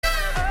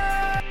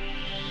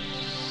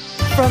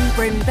From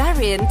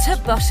Brimberrien to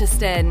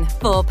Bosherston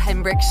for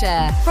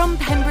Pembrokeshire. From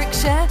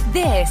Pembrokeshire,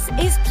 this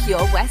is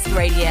Pure West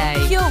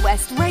Radio. Pure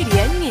West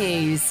Radio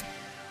News.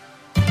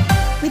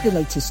 With the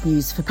latest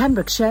news for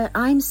Pembrokeshire,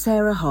 I'm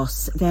Sarah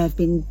Hoss. There have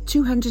been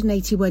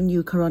 281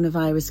 new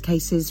coronavirus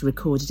cases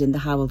recorded in the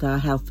Hywel Dda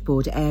Health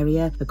Board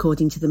area,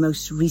 according to the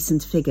most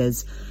recent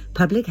figures.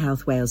 Public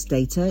Health Wales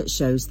data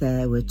shows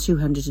there were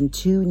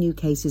 202 new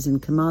cases in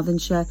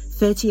Carmarthenshire,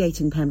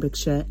 38 in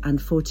Pembrokeshire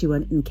and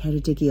 41 in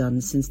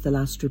Ceredigion since the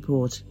last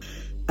report.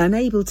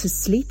 Unable to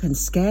sleep and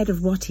scared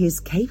of what he is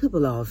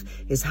capable of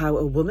is how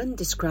a woman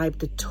described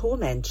the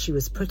torment she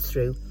was put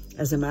through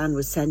as a man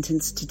was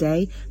sentenced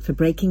today for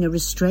breaking a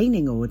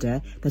restraining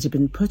order that had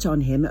been put on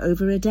him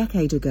over a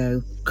decade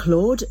ago.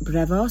 Claude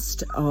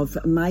Brevost of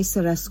Maes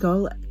yr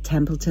Ysgol,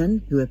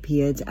 Templeton, who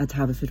appeared at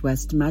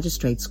Haverfordwest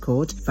Magistrates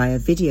Court via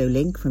video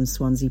link from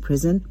Swansea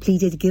Prison,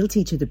 pleaded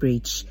guilty to the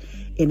breach.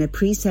 In a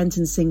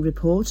pre-sentencing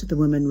report, the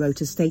woman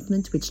wrote a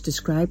statement which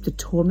described the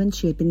torment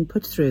she had been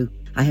put through.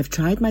 I have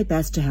tried my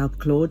best to help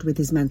Claude with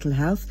his mental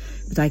health,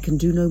 but I can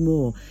do no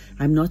more.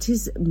 I'm not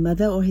his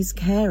mother or his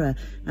carer,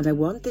 and I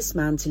want this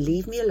man to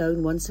leave me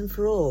alone once and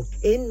for all.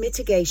 In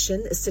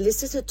mitigation,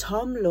 Solicitor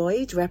Tom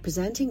Lloyd,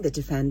 representing the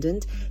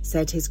defendant,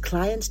 said his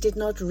client did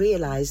not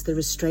realise the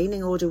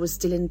restraining order was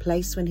still in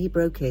place when he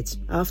broke it.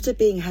 After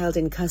being held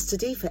in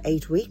custody for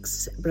 8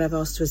 weeks,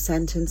 Brevost was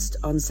sentenced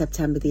on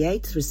September the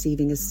 8th,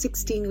 receiving a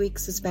 16-week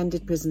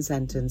suspended prison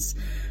sentence.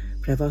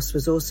 Prevost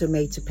was also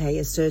made to pay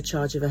a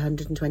surcharge of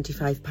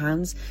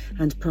 £125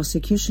 and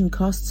prosecution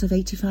costs of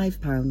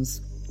 £85.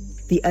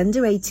 The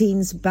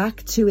Under-18s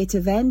Back to It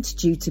event,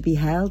 due to be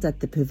held at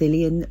the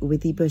Pavilion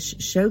Withybush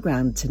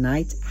Showground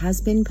tonight,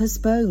 has been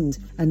postponed.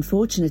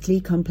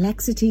 Unfortunately,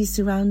 complexities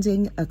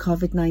surrounding a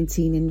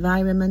COVID-19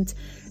 environment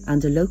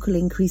and a local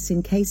increase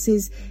in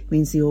cases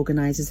means the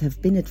organisers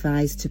have been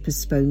advised to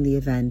postpone the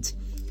event.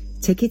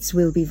 Tickets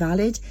will be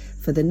valid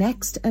for the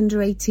next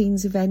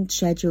Under-18s event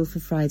scheduled for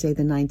Friday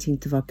the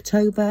 19th of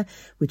October,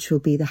 which will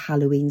be the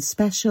Halloween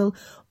special,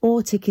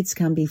 or tickets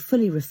can be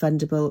fully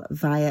refundable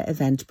via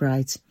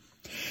Eventbrite.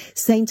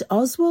 St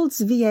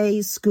Oswald's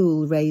VA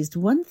School raised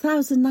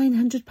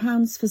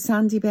 £1,900 for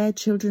Sandy Bear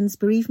Children's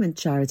Bereavement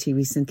Charity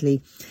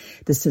recently.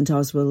 The St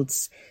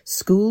Oswald's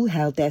School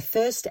held their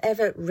first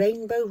ever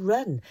Rainbow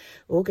Run,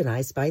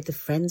 organised by the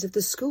Friends of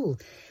the School.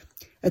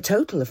 A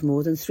total of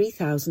more than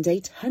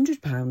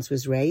 £3,800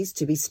 was raised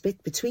to be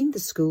split between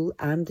the school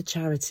and the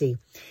charity.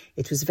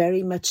 It was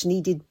very much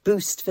needed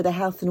boost for the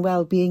health and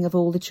well-being of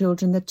all the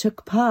children that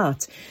took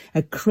part.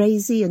 A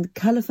crazy and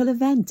colourful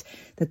event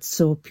that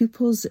saw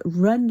pupils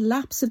run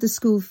laps of the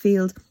school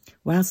field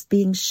whilst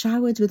being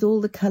showered with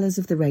all the colours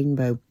of the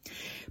rainbow.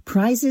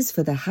 Prizes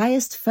for the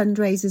highest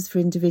fundraisers for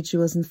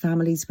individuals and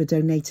families were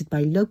donated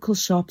by local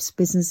shops,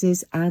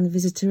 businesses and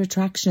visitor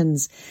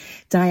attractions.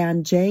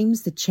 Diane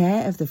James, the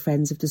chair of the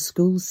Friends of the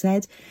School,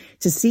 said,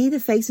 "To see the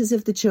faces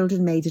of the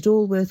children made it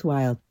all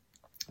worthwhile.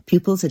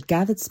 Pupils had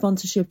gathered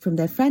sponsorship from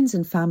their friends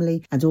and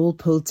family and all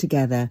pulled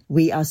together.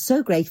 We are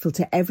so grateful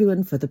to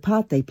everyone for the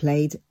part they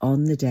played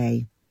on the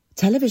day."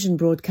 Television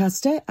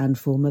broadcaster and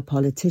former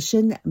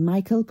politician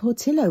Michael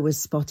Portillo was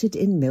spotted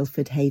in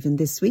Milford Haven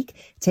this week,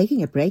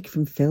 taking a break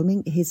from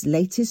filming his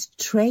latest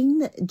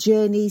Train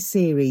Journey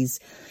series.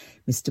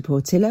 Mr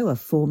Portillo, a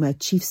former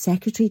Chief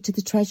Secretary to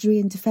the Treasury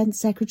and Defence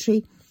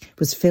Secretary,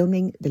 was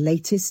filming the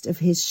latest of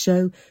his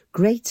show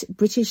Great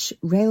British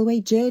Railway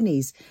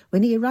Journeys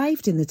when he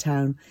arrived in the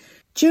town.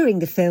 During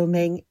the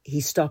filming,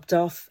 he stopped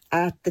off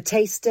at the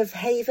Taste of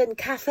Haven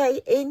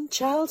Cafe in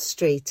Charles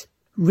Street.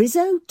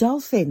 Rizzo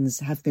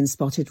dolphins have been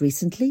spotted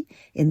recently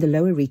in the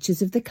lower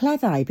reaches of the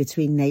Cleddau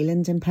between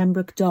Neyland and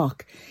Pembroke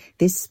Dock.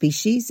 This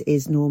species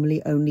is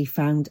normally only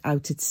found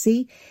out at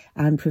sea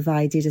and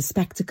provided a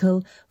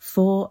spectacle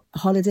for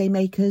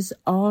holidaymakers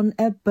on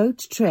a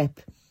boat trip.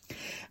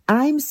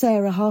 I'm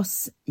Sarah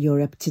Hoss.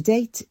 You're up to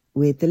date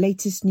with the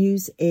latest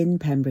news in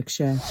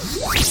Pembrokeshire.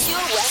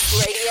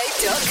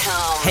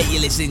 PureWestRadio.com. Hey,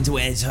 you're listening to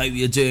Ez. Hope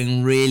you're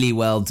doing really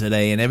well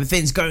today and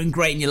everything's going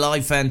great in your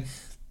life, and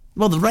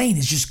well, the rain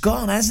has just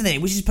gone, hasn't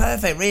it? Which is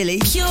perfect, really.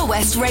 Pure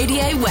West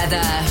Radio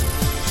weather.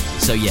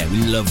 So yeah, we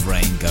love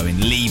rain going,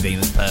 leaving,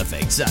 that's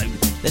perfect. So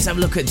let's have a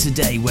look at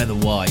today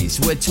weather-wise.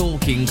 We're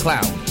talking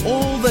cloud.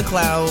 All the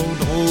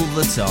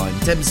time.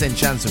 10%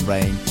 chance of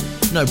rain.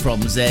 No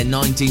problems there.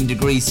 19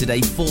 degrees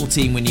today,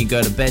 14 when you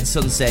go to bed.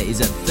 Sunset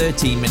is at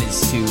 13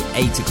 minutes to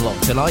 8 o'clock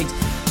tonight.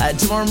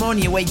 Tomorrow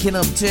morning you're waking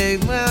up to,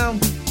 well,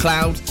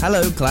 cloud.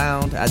 Hello,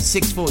 cloud. At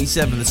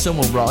 6:47 the sun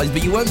will rise,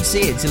 but you won't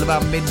see it till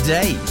about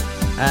midday.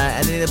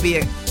 And then it'll be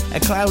a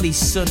cloudy,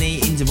 sunny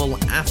interval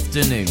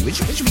afternoon,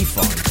 which will be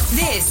fun.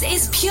 This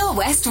is Pure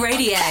West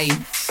Radio.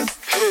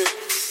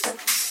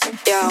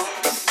 Yo.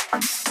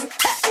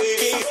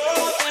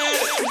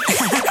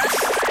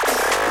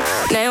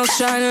 Nails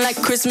shine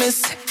like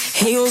Christmas.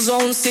 Heels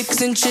on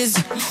 6 inches.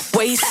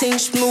 Waist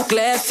inch, smooth,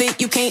 glad fit.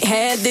 You can't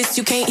have this,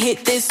 you can't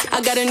hit this.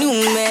 I got a new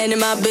man in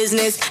my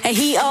business, and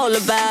he all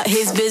about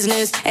his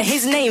business, and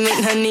his name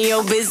ain't none of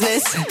your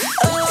business.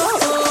 Oh, oh,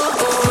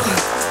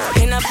 oh.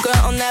 Pin up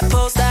girl on that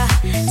poster,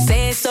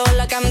 say it so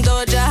like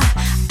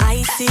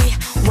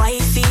icy,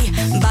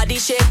 wifey, body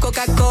shape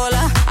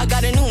Coca-Cola. I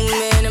got a new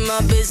man in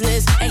my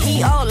business, and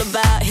he all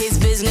about his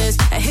business,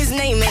 and his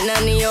name ain't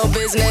none of your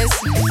business.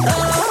 Oh,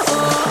 oh,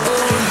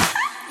 oh.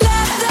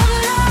 Let them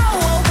know,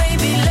 oh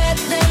baby, let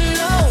them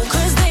know,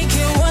 'cause they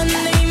can run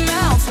their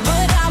mouth,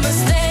 but I'ma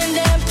stand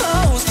and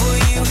pose for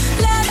you.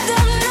 Let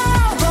them know,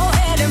 go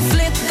ahead and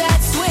flip that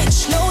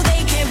switch. No,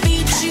 they can't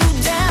beat you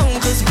down,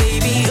 'cause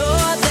baby,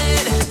 you're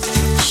that.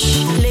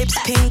 Lips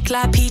pink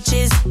like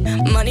peaches,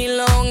 money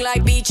long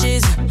like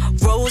beaches,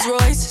 Rolls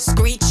Royce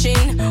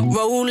screeching,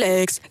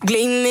 Rolex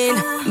gleaming,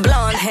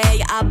 blonde hair,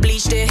 I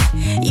bleached it.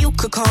 You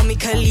could call me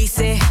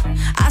Khaleesi.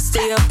 I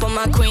stay up on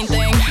my queen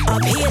thing.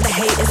 Up here the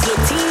haters look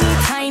teeny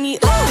tiny.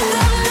 Ooh. Let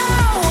them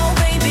know, oh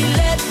baby,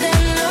 let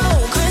them know,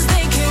 'cause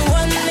they can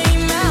run their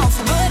mouth,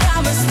 but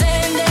I'ma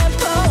stand and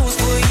pose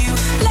for you.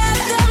 Let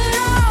them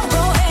know,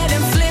 go ahead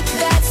and flip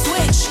that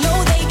switch. No,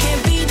 they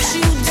can't beat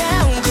you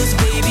down, 'cause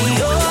baby,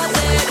 you're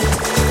that.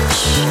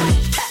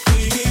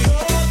 Baby,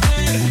 you're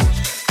that.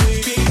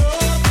 Baby,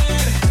 you're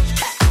that.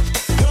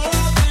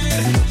 You're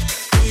that.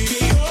 Baby,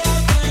 you're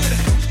that.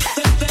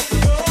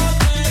 You're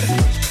that.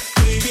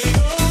 Baby,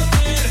 you're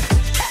that.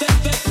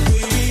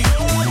 Baby,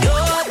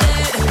 you're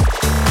that.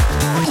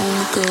 All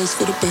the girls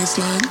for the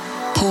baseline,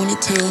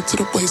 ponytail to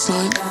the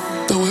waistline.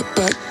 Throw it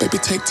back, baby,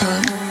 take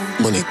time.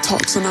 Money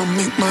talks and I'll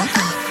make mine.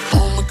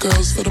 All my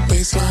girls for the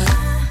baseline,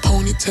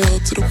 ponytail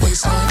to the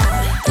waistline.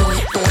 Throw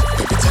it back,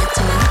 baby, take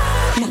time.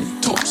 Money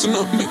talks and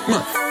I'll make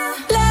mine.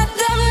 Let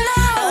them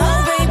know, oh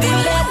baby,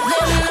 let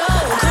them know,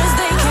 'cause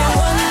they can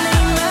run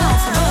their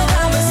mouth, but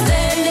I'ma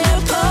stand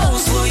and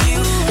pose for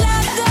you.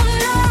 Let them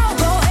know,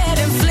 go ahead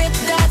and flip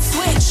that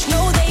switch. No,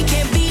 they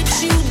can't beat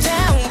you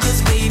down, 'cause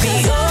baby,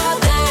 you're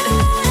that.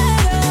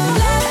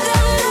 Let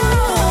them know,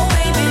 oh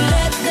baby,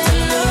 let them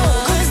know,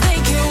 'cause they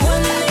can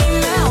run their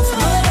mouth,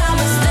 but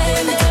I'ma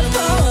stand and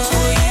pose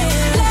for you.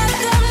 Let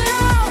them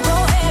know, go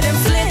ahead and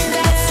flip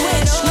that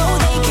switch. No,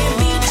 they can't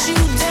beat you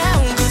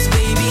down, 'cause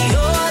baby,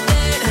 you're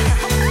that.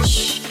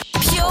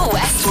 Pure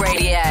West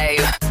Radio.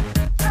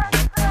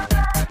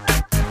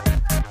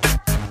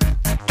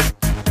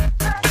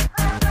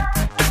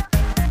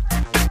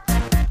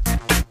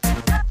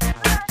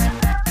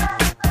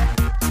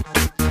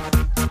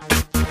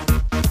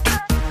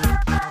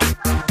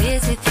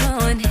 Busy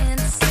throwing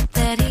hints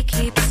that he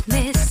keeps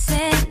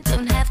missing.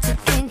 Don't have to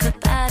think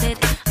about it.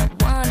 I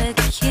wanna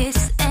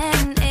kiss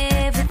and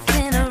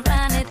everything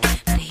around it,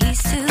 but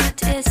he's too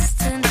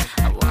distant.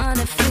 I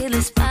wanna feel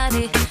his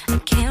body. I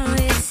can't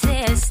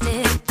resist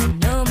it. I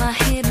know my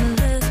hidden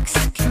looks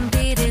can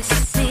be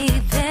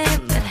deceiving,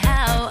 but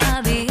how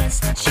obvious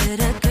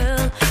should a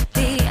girl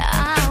be?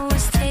 I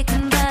was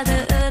taken by the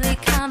early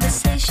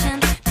conversation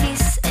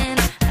piece, and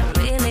I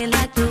really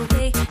like the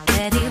way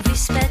that he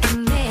respected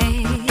me.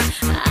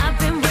 I've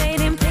been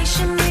waiting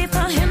patiently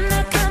for him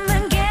to come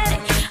and get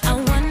it. I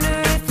wonder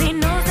if he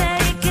knows that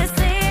he can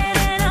say it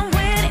and I'm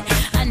with it.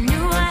 I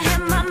knew I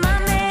had my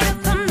mind made up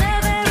from the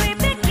very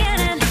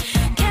beginning.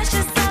 Catch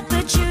this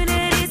opportunity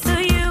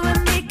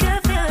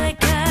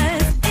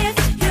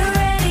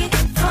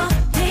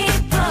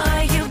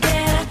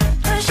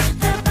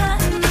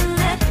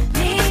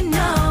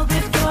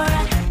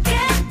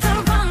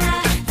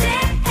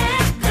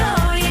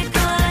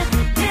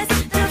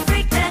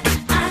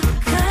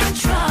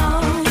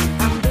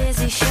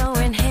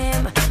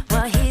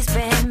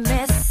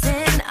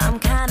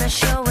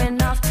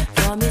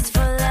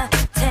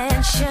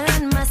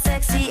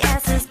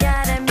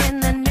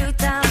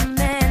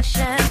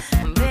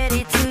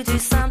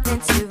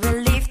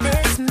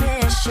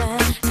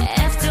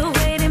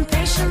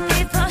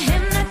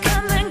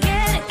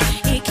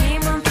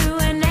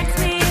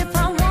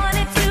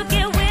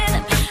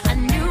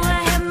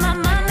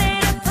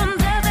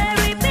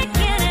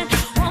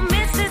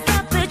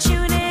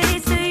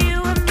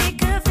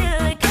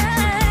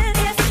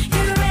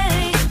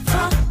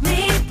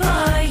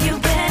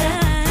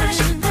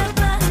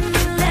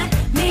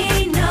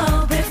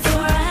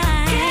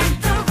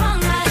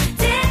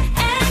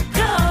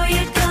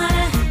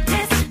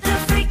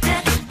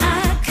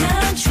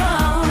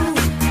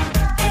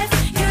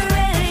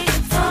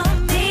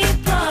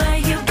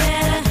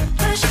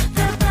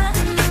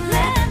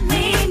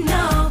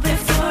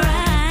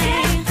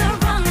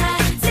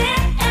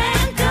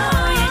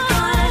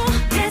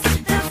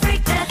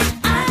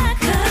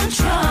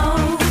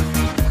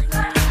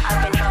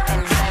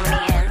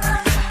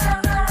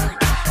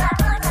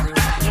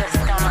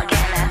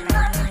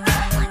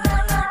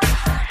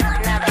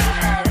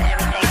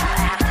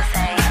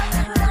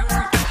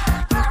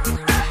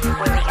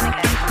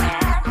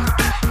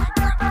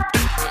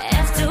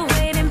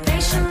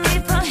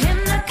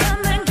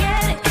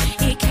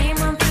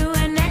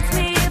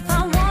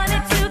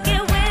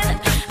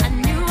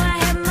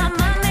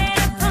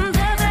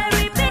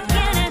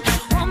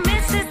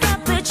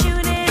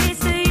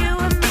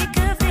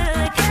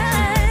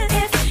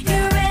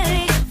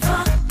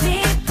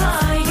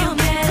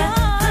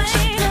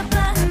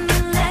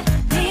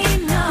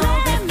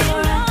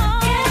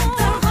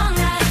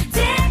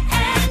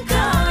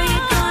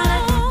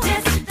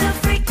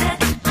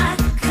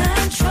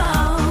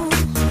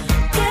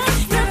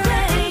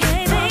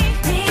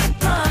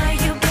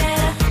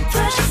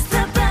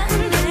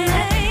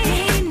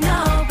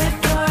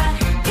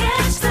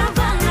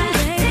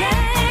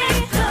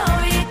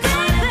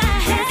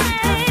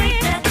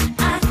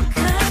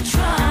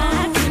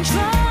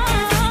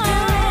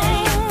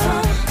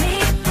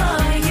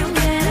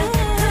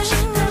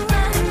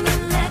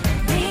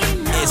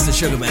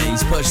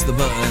push the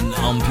button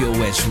on Pure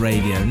West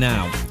Radio.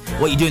 Now,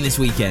 what are you doing this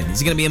weekend?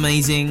 Is it going to be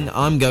amazing?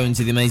 I'm going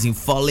to the amazing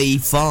Folly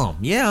Farm.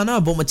 Yeah, I know. I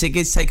bought my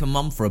tickets. Take a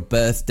mum for a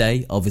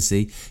birthday,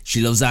 obviously.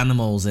 She loves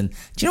animals. And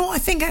do you know what? I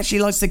think actually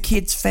likes the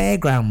kids'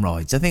 fairground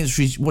rides. I think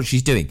that's what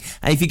she's doing.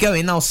 And if you go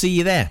in, I'll see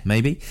you there,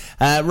 maybe.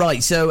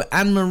 Right, so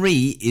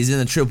Anne-Marie is in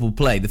a triple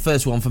play. The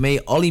first one for me,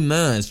 Ollie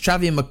Murs,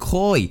 Travis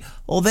McCoy.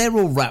 Oh, they're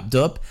all wrapped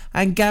up.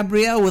 And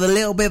Gabrielle with a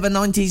little bit of a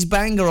 90s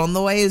banger on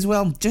the way as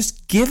well.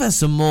 Just give her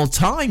some more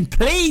time,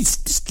 please.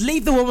 Just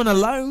leave the woman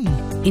alone.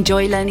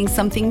 Enjoy learning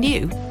something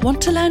new?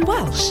 Want to learn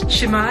Welsh?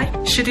 Shemai,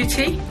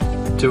 Shuduti.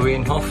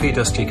 Dwi'n hoffi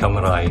dysgu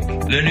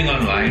Cymraeg. Learning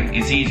online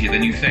is easier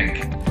than you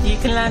think. You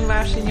can learn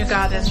Welsh in your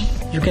garden.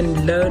 You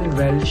can learn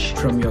Welsh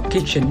from your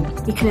kitchen.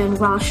 You can learn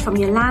Welsh from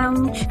your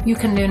lounge. You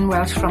can learn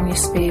Welsh from your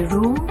spare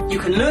room. You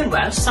can learn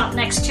Welsh sat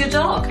next to your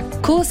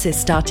dog. Courses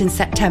start in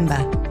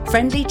September.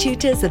 Friendly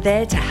tutors are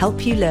there to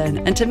help you learn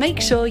and to make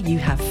sure you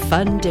have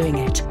fun doing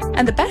it.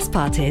 And the best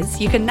part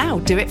is, you can now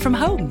do it from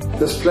home.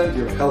 There's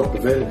plenty of help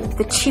available.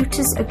 The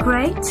tutors are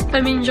great.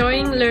 I'm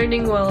enjoying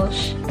learning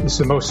Welsh. It's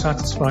the most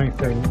satisfying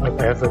thing I've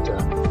ever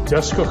done.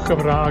 Dysgwch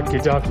Cymraeg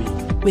gyda fi.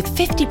 With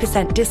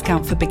 50%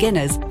 discount for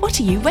beginners, what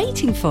are you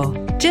waiting for?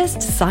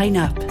 Just sign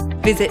up.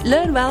 Visit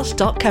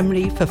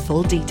learnwelsh.cymru for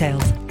full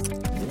details.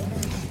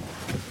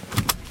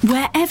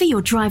 Wherever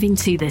you're driving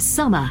to this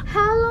summer,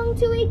 how long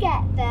till we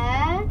get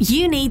there?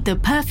 You need the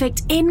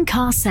perfect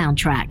in-car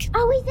soundtrack.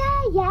 Are we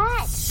there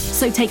yet?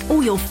 So take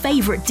all your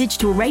favourite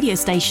digital radio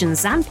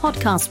stations and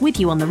podcasts with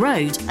you on the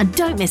road and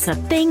don't miss a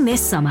thing this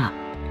summer.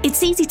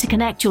 It's easy to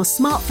connect your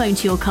smartphone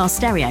to your car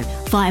stereo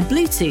via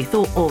Bluetooth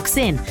or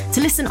aux-in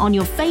to listen on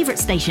your favourite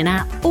station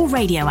app or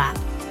radio app.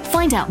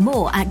 Find out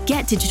more at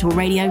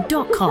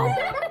getdigitalradio.com.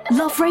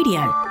 Love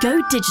radio.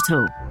 Go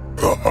digital.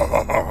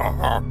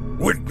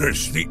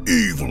 Witness the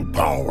evil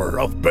power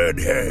of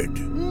Bedhead.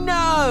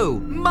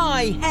 No!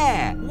 My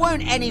hair!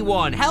 Won't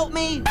anyone help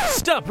me?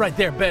 Stop right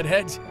there,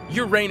 Bedhead.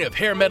 Your reign of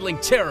hair-meddling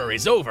terror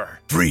is over.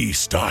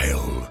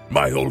 Freestyle,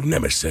 my old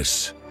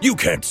nemesis. You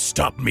can't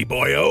stop me,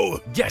 boyo.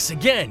 Guess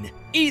again.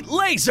 Eat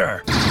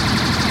laser!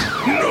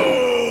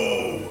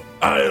 No!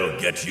 I'll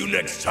get you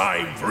next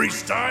time,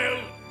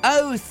 Freestyle.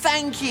 Oh,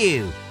 thank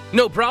you.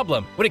 No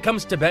problem. When it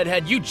comes to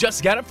Bedhead, you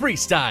just gotta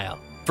freestyle.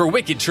 For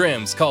wicked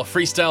trims, call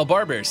Freestyle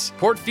Barbers,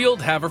 Portfield,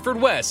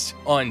 Haverfordwest,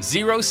 on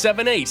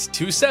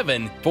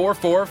 07827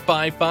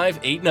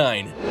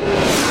 445589.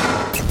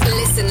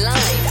 Listen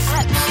live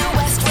at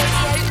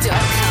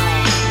purewestradio.com.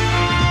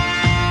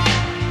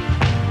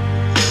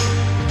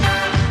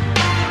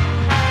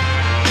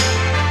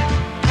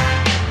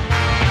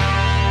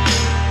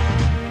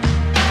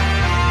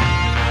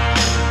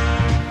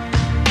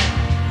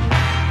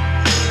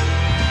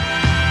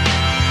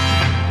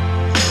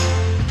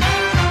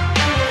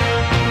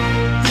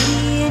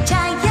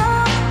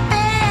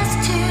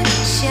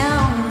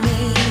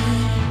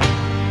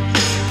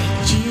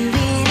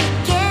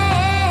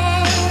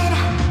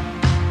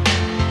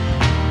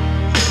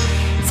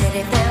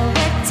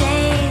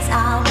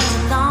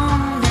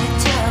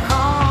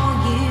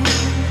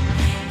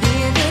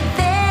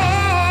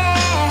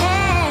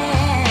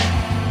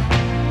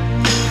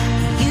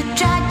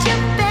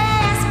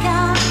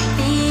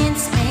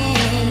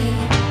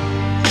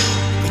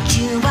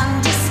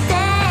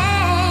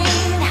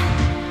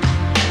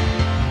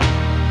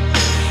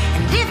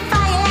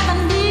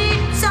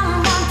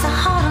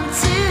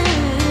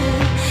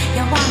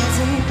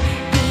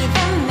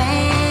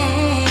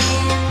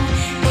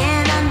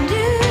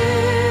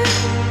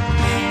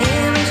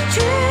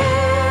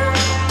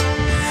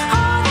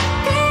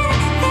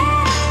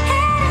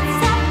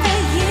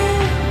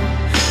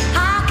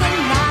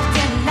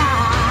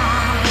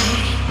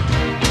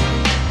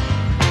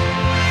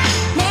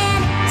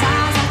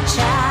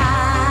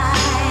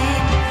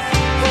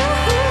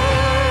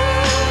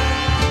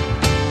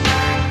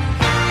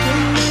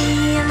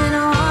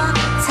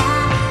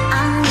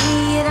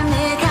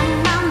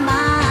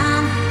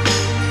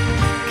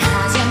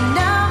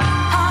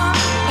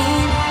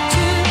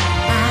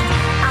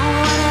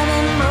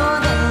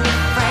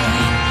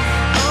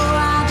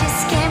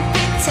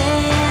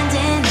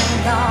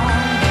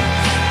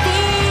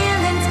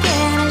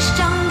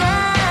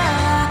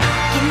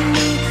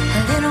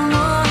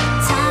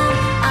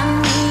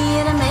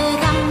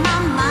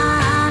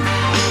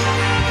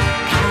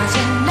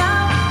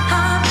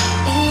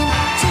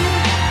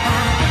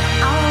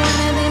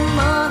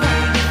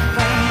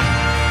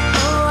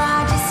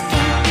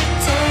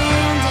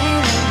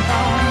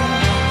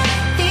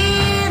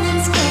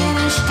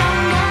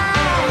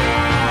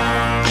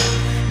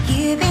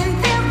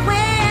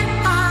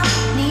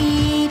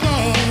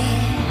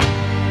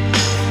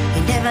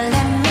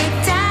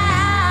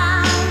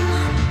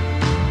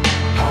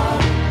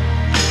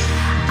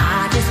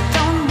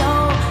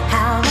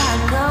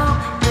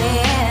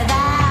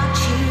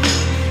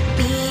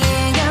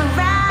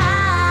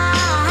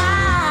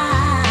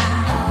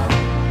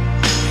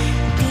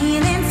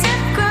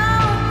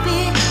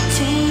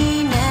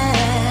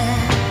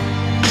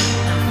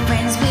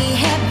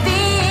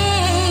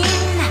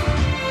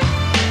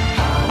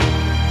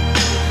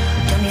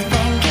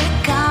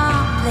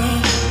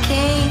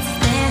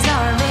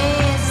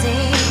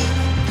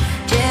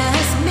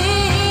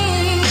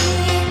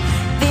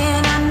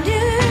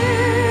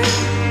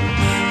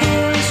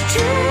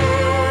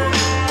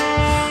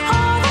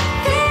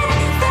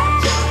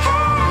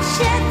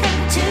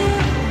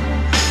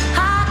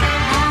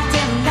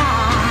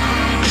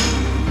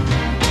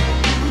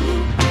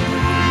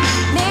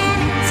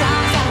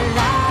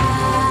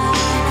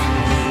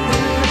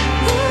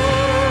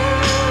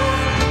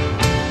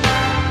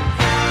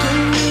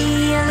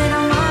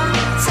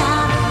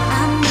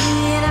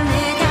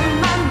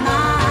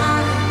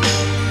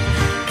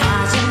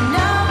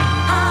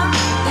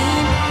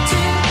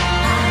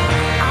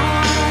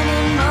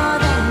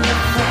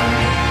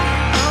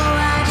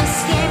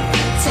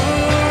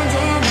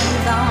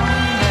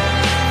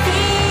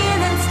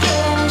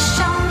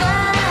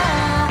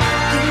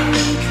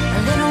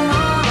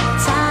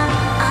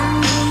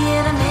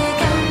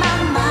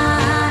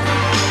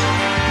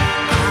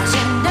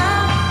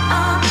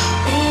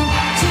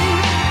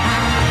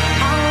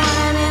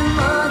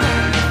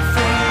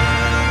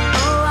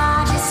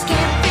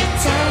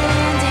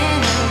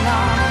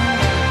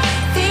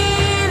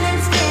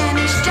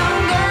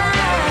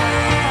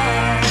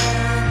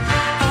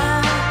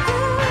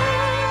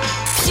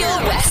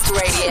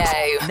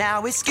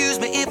 Now excuse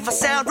me if I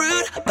sound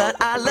rude, but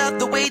I love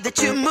the way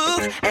that you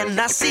move, and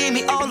I see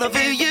me all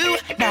over you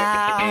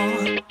now.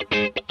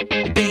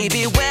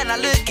 Baby, when I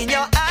look in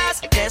your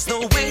eyes, there's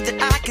no way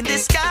that I can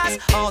disguise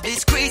all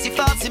these crazy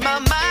thoughts in my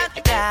mind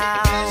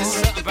now. There's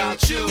something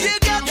about you. You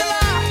got the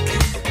lock,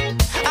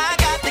 I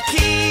got the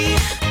key.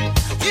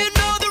 You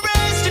know the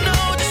rest, you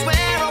know just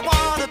where I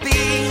wanna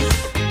be.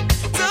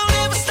 Don't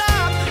ever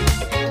stop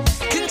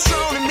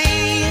controlling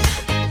me.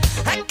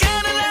 I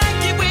kinda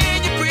like it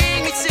when you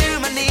bring me to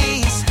my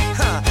knees.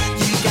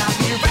 You got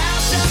me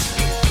wrapped up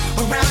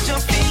around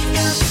your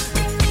fingers.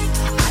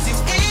 I do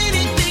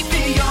anything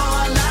for your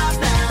love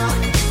now.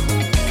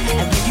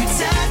 And when you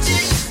touch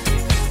it,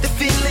 the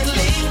feeling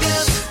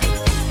lingers.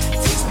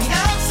 Takes me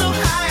up so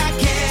high I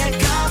can't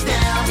come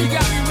down. You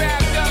got me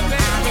wrapped up,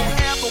 man. I don't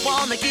ever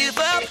wanna give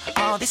up.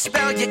 All this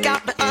spell you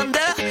got me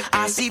under.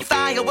 I see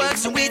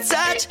fireworks when we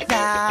touch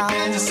now.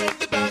 There's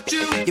something about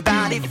you. Your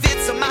body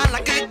fits on mine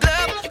like a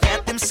glove.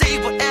 Let them say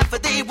whatever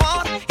they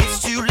want.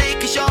 It's too late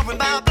 'cause you're in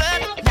my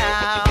blood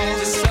now.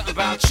 There's something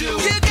about you.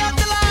 You got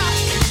the lock,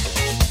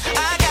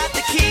 I got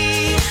the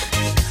key.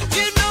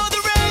 You know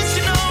the rest,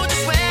 you know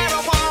just where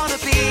I wanna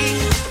be.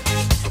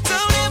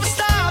 Don't ever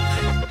stop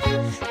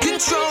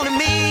controlling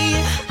me.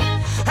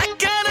 I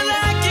kinda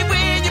like it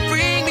when you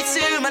bring me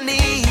to my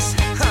knees.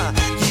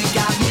 You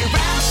got me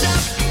wrapped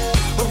up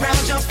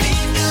around your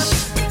fingers.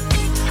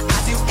 I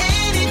do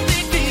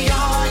anything for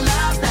your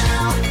love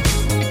now.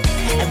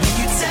 And when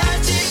you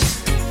touch it,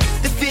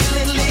 the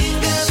feeling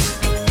lingers.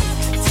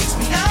 Takes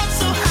me up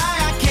so high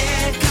I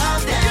can't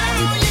come down.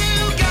 Girl, you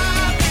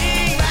got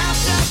me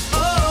wrapped up,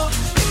 oh.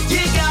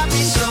 You got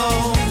me so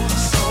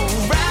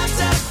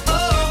wrapped up,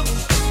 oh.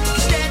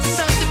 'Cause there's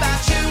something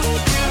about you.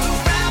 You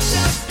wrapped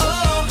up,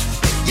 oh.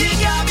 You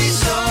got me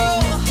so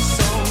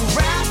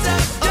wrapped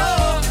up,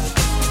 oh.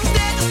 'Cause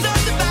there's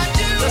something about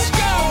you. Let's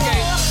go.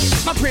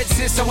 My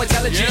princess so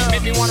intelligent,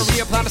 make me wanna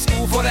reapply to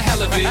school for the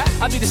hell of it.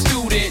 I'll be the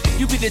student,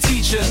 you be the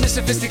teacher. Miss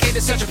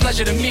Sophisticated, such a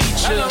pleasure to meet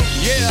you.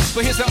 Yeah,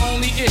 but here's the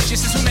only issue.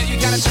 Since we met, you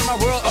gotta turn my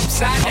world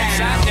upside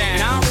down.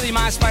 And I don't really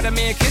mind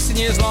Spider-Man kissing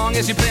you as long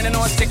as you're planning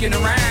on sticking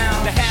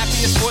around. The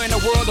happiest boy in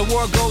the world, the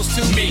world goes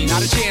to me.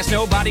 Not a chance,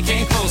 nobody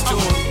came close to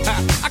him.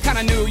 I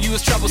kinda knew you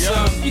was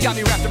troublesome. You got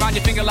me wrapped around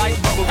your finger like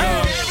bubblegum.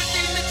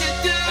 Everything that you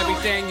do,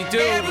 Everything you do.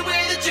 every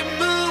way that you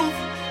move,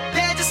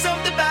 there's just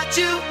something about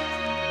you.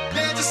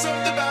 There's just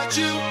something about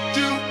you.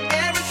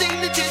 Everything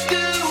that you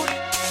do,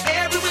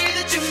 every way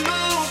that you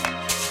move,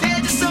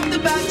 there's just something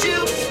about you.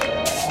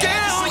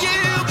 Girl, you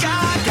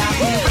got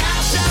me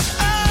wrapped up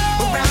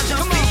around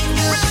your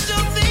fingers. I do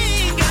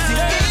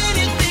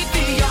anything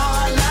for your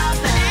love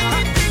now.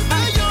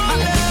 When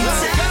you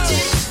touch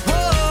it,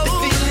 the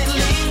feeling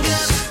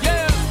lingers.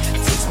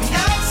 Takes me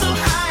up so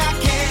high I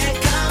can't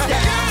come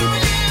down.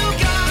 You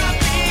got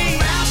me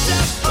wrapped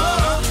up,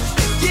 oh.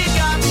 You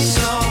got me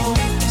so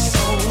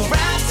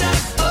wrapped up,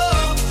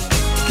 oh.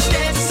 'Cause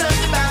there's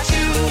something about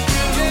you.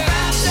 You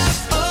wrapped up,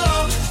 oh.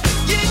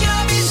 You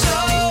got me so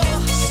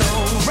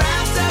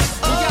wrapped up,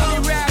 oh.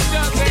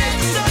 'Cause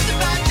there's something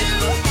about you.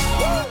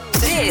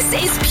 This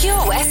is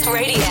Pure West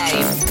Radio.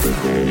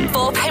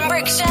 For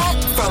Pembrokeshire,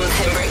 from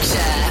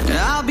Pembrokeshire.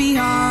 I'll be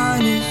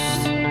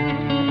honest,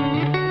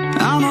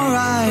 I'm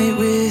alright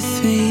with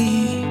me.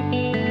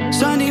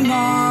 Sunday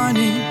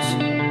mornings,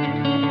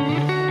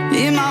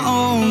 in my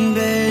own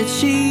bed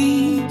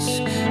sheets,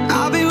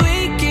 I'll be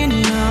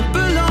waking up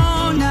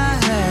alone. I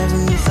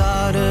haven't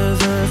thought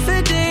of her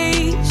for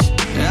days.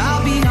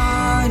 I'll be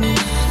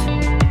honest,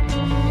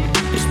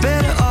 it's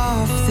better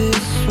off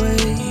this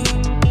way.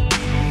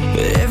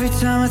 But every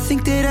time I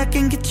think that I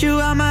can get you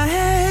out my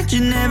head,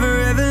 you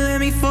never ever let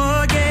me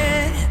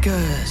forget.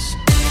 'Cause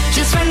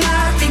just when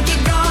I think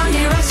you're gone,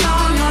 hear a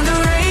song on the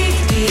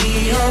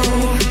radio.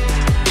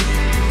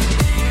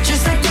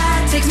 Just like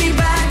that takes me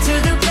back to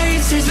the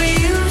places we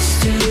used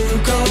to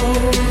go.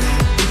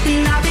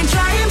 And I've been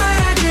trying but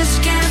I just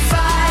can't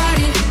fight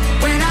it.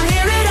 When I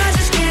hear it I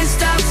just can't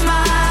stop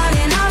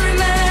smiling. I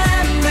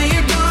remember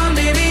you're gone,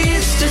 baby,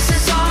 it's just a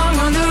song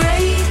on the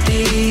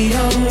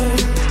radio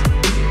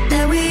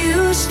that we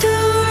used to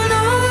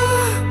know.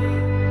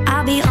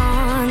 I'll be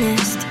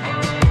honest,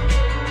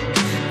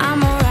 I'm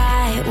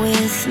alright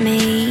with me.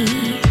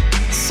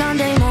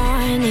 Sunday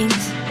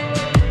mornings,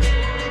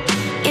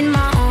 in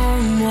my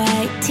own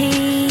white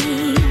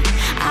tee.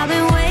 I've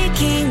been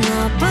waking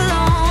up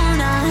alone.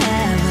 I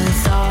haven't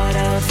thought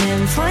of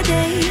him for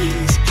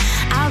days.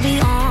 I'll be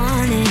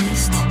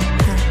honest,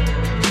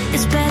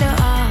 it's better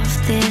off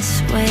this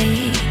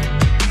way.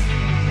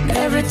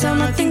 Every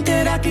time I think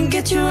that I can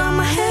get you out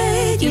my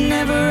head, you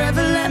never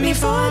ever let me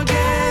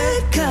forget.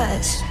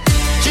 'Cause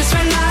just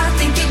when I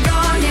think you're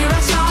gone, hear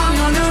a song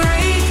on the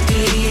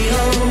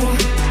radio.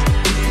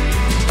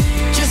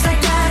 Just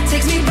like that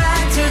takes me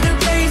back to the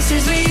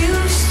places we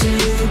used to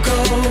go.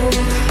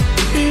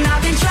 And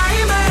I've been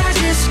trying but I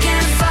just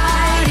can't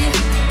fight it.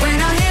 When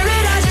I hear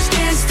it I just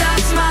can't stop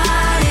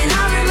smiling.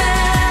 I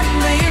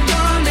remember you're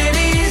gone,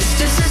 baby, it's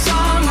just a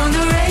song on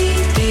the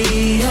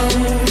radio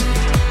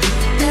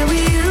that we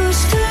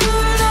used to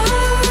know.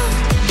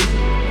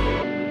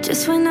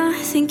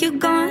 think you're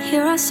gonna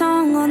hear our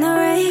song on the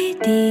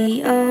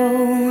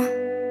radio.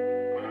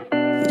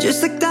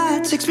 Just like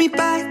that, takes me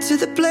back to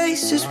the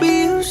places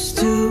we used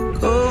to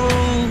go.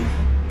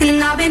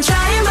 And I've been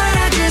trying, but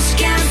I just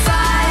can't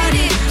fight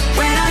it.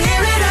 When I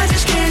hear it, I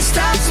just can't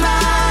stop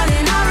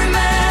smiling. I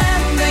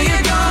remember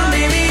you're gone,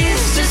 baby.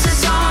 It's just a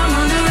song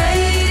on the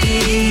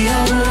radio.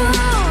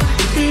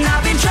 And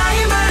I've been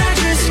trying, but I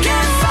just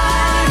can't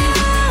fight it.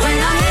 When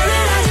I hear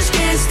it, I just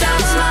can't stop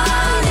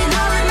smiling.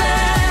 I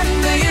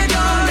remember you're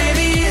gone,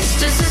 baby.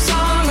 It's just a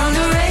song on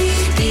the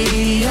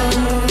radio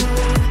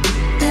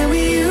that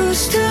we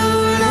used to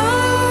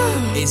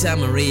know. It's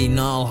Anne-Marie,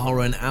 Niall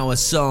Horan, our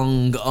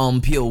song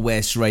on Pure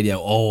West Radio.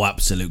 Oh,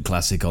 absolute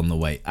classic on the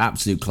way.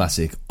 Absolute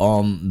classic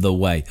on the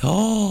way.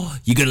 Oh,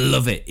 you're going to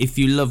love it. If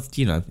you loved,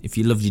 if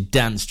you loved your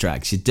dance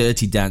tracks, your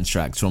dirty dance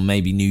tracks from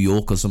maybe New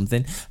York or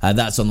something,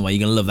 that's on the way. You're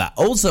going to love that.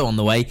 Also on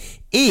the way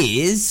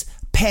is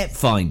Pet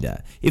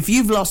Finder. If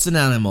you've lost an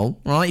animal,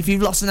 right? If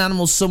you've lost an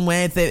animal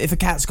somewhere, if a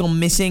cat's gone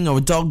missing or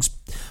a dog's,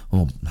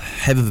 or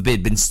heaven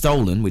forbid, been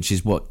stolen, which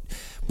is what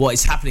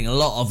is happening a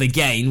lot of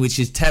again, which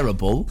is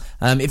terrible.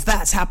 If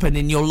that's happened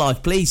in your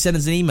life, please send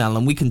us an email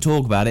and we can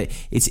talk about it.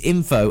 It's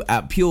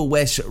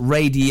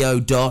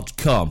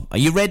info@purewestradio.com. Are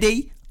you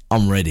ready?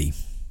 I'm ready.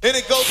 And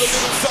it goes a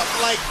little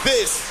something like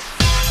this.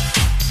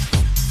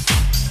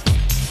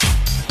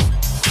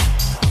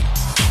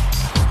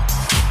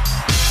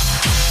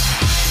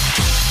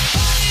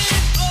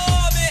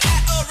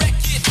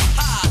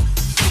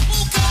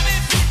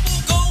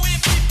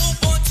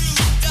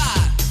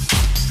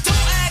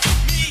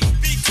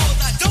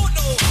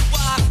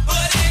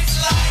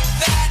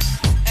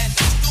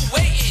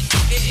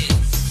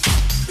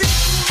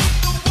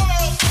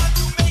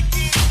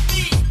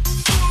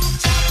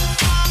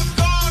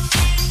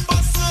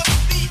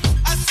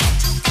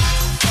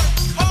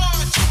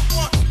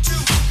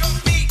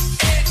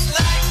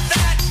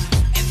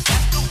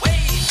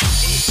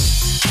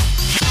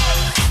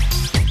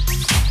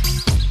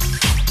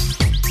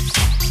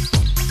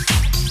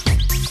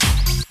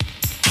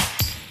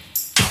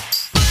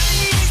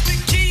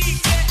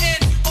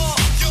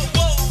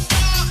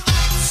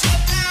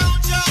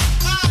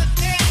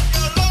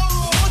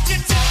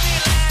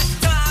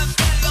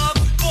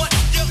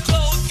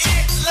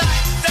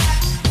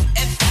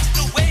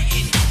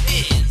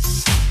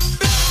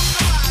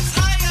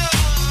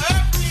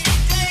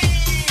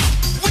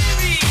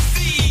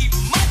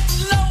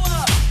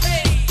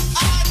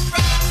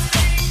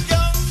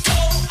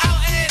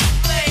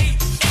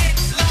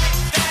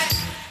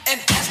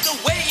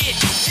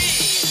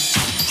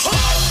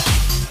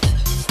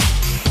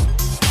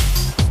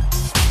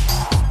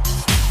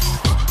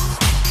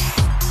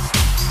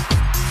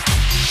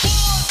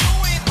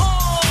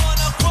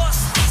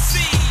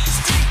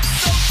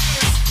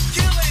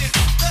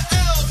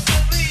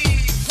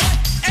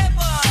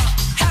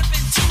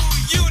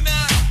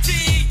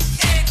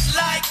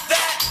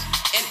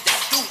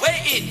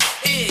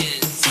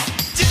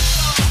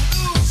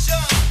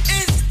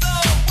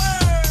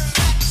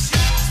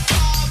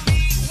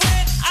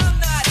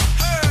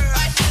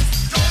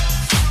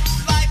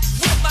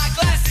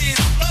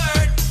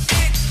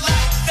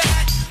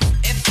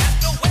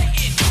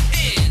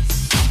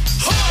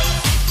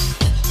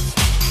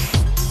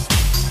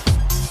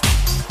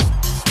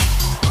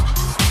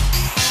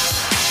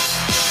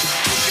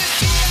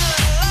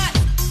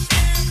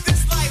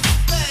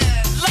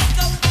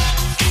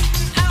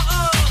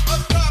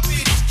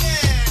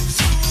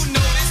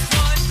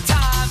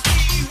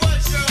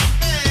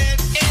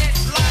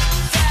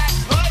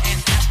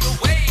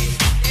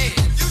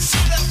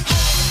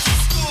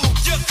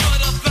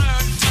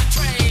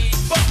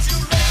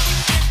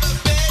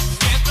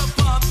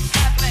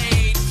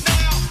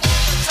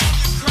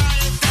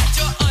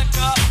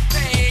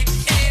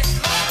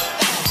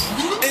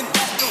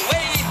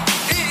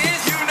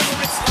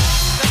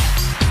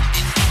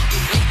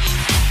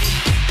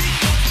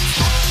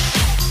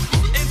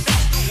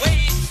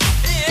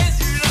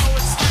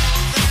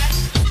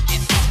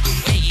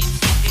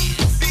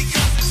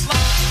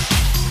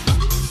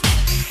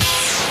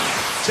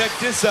 Check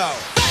this out.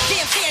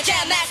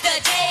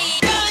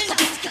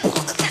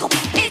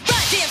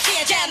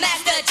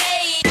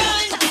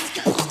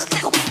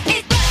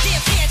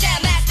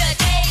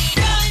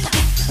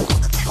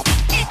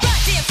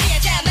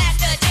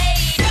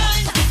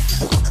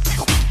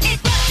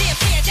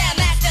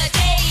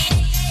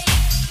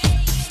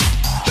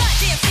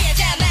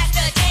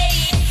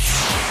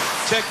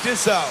 Check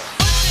this out.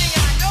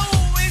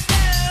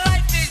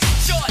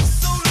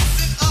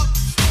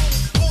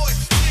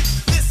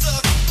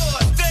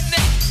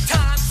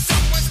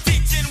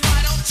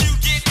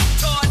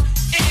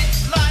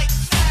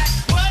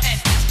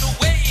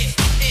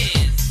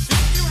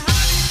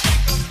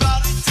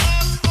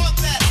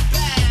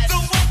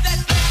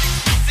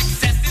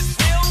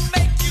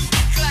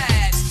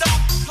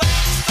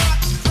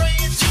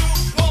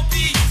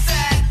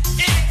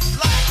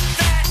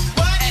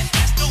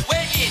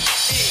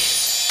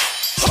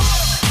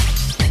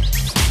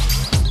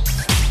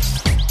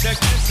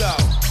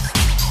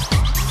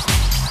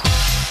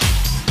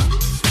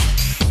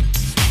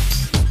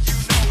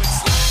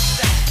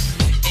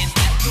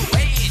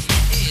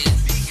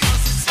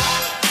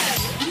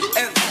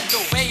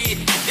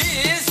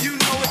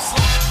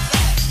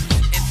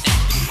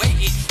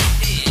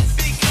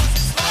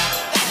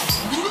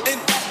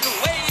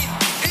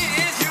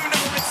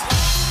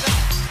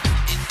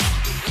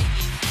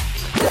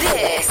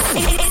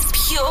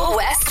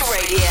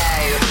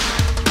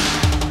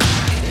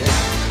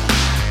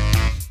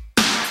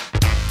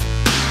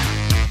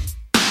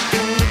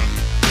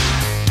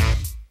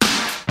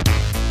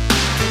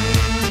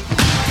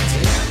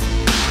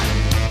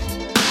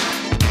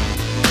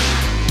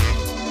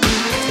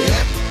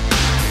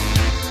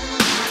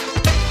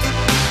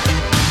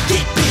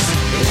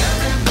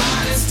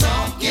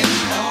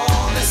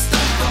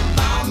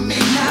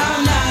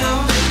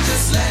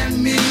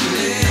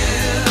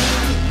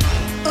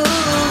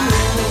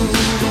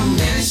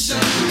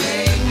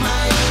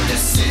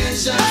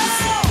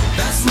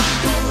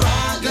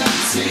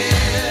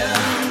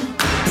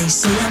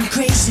 say I'm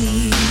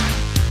crazy,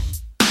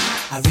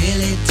 I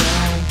really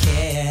don't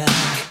care.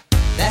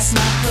 That's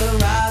my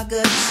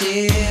prerogative.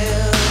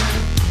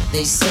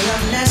 They say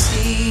I'm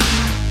nasty,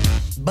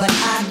 but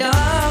I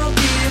don't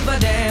give a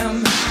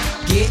damn.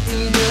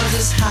 Getting girls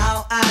is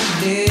how I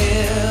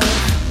live.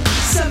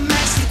 Some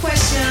ask me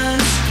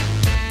questions,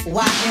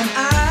 why am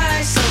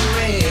I so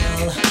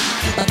real?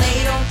 But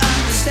they don't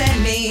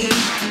understand me,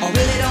 or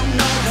really don't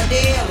know the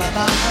deal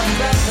about a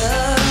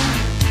brother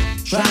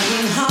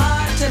trying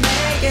hard to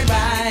make it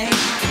right.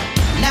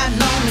 Not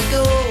long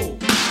ago,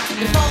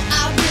 before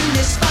I win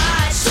this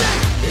fight,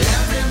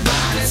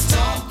 everybody's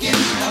talking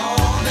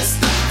all this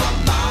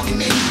stuff about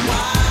me.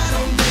 Why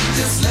don't they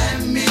just let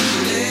me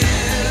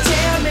live?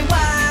 Tell me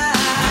why.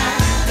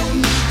 I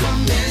don't need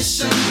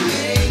permission,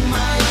 make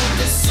my own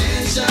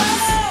decisions.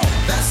 Oh,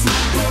 that's my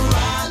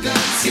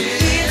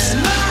prerogative. It's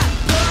my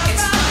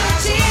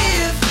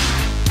prerogative.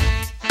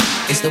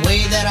 It's the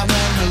way that I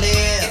wanna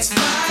live. It's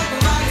my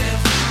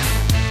prerogative.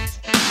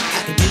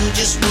 I can do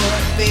just what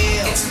I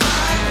feel. It's my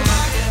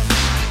prerogative.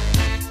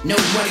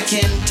 Nobody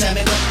can tell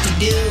me what to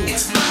do.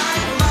 It's my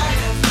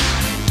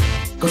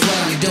prerogative. 'Cause what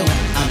I'm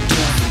doing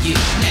for you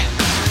now.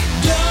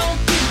 Don't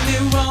get me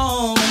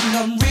wrong,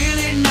 I'm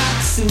really not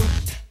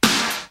suited.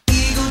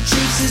 Ego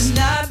trips is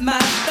not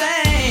my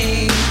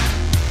thing.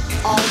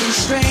 All these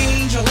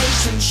strange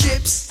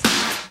relationships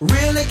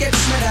really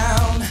gets me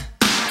down.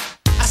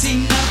 I see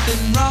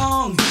nothing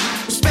wrong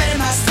with spreading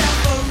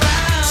myself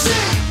around.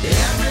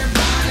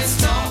 Everybody's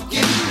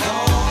talking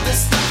all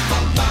this stuff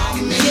about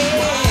me. Yeah.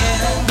 Why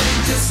don't they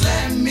just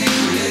let me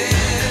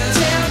live?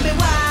 Tell me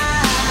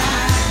why.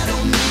 I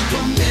don't need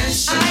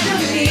permission. I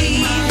don't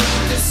need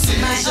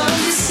my own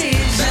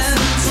decision. That's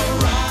my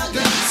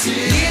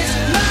prerogative. It's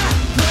my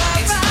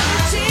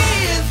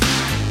prerogative.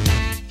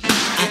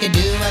 I can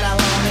do what I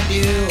wanna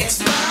do. It's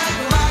my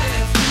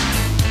prerogative.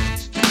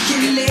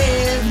 Can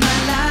live my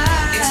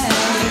life. It's my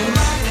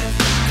prerogative.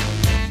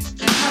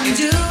 I'm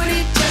doing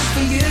it just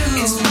for you.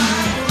 It's my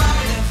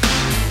prerogative.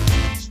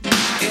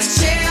 It's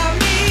tell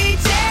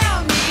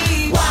me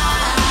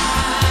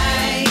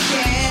why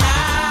can't I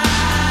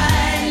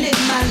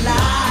live my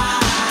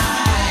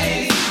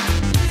life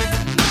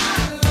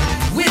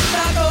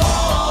without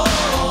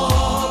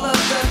all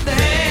of the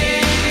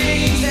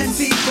things that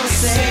people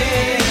say?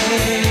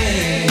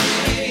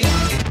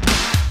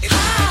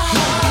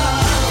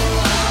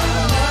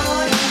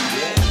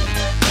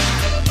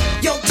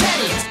 Yo,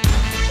 Teddy,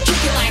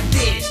 kick it like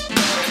this.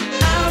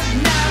 Out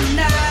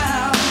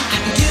now. I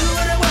can do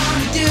what I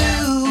wanna do.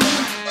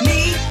 Me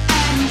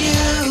and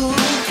you.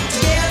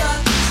 Together.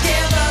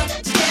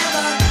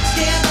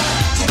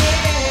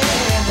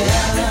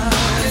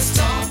 Everybody's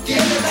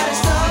talking.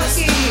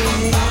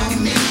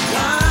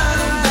 Why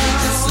don't they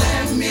just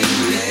let me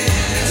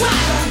live? Why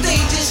don't they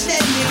just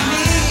let me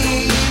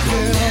live,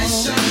 girl?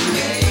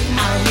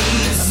 I don't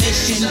need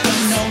permission from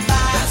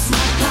nobody. That's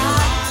my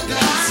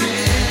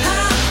prerogative.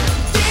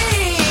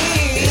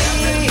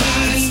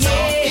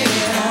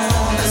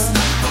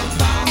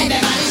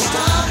 Everybody's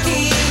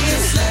talking.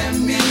 Just let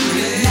me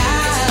live.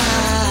 Now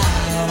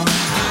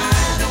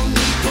I don't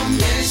need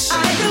permission.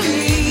 I don't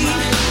need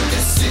my own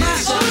decision.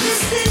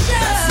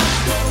 That's my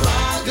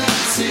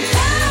prerogative.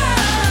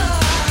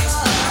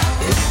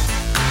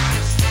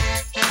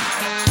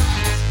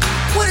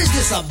 What is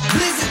this, a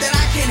blizzard that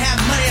I can't have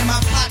money in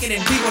my pocket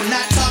and people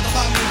not talk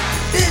about me?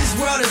 This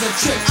world is a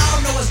trip. I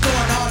don't know what's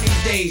going on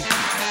these days.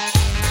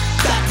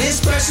 Got this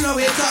person over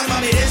here talking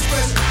about me, this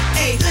person.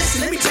 Hey, listen,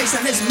 let me tell you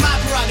something. This is my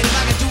prerogative.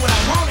 I can do what I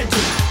want to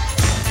do.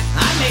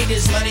 I made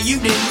this money, you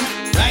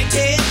didn't. Right,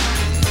 Ted?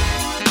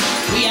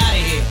 We out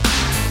of here.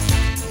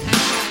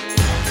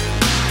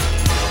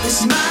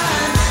 It's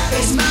mine.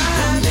 It's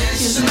mine.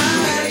 It's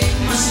mine.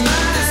 It's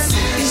mine.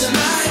 It's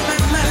mine.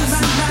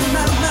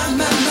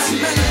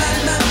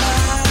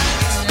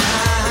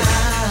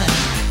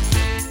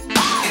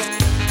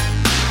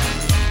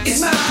 It's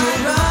my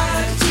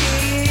prerogative.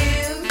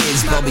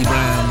 It's Bobby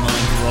Brown, my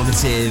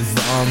prerogative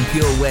on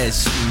Pure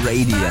West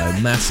Radio.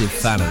 Massive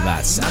fan of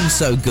that. Sounds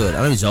so good.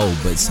 I know it's old,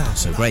 but it sounds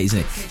so great, isn't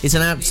it? It's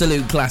an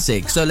absolute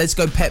classic. So let's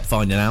go pet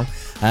finder now.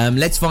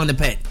 Let's find a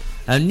pet.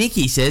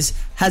 Nikki says,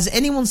 has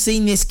anyone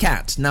seen this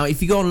cat? Now,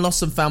 if you go on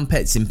Lost and Found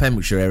Pets in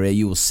Pembrokeshire area,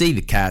 you will see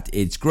the cat.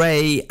 It's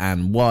grey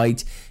and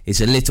white.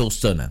 It's a little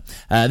stunner.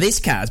 This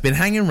cat has been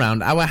hanging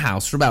around our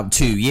house for about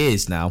 2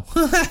 years now.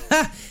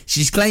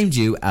 She's claimed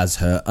you as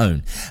her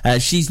own.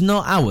 She's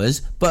not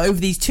ours, but over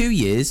these 2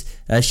 years,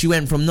 she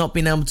went from not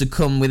being able to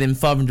come within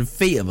 500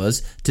 feet of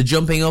us to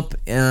jumping up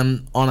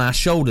on our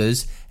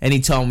shoulders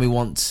anytime we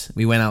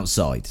went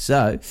outside.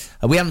 So,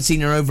 we haven't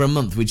seen her over a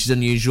month, which is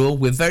unusual.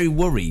 We're very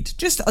worried.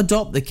 Just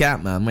adopt the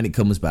cat, man. When it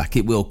comes back,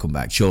 it will come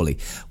back, surely.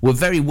 We're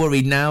very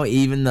worried now,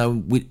 even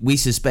though we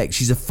suspect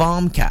she's a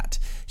farm cat.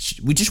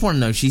 We just want to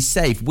know she's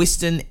safe.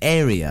 Whiston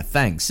area,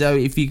 thanks. So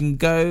if you can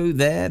go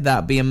there,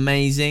 that'd be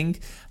amazing.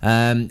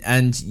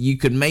 And you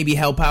could maybe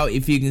help out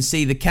if you can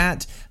see the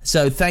cat.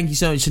 So thank you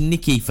so much to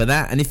Nikki for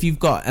that. And if you've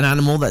got an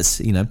animal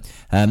that's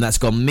that's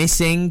gone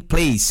missing,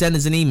 please send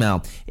us an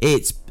email.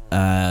 It's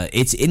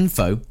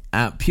info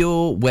at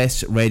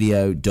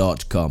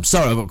purewestradio.com.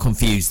 Sorry, I got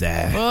confused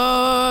there.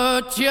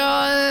 Put your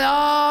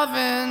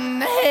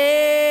loving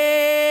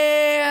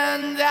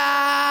hand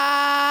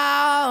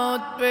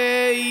out,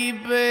 baby,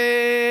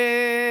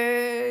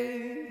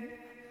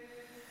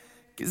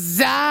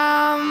 'cause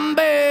I'm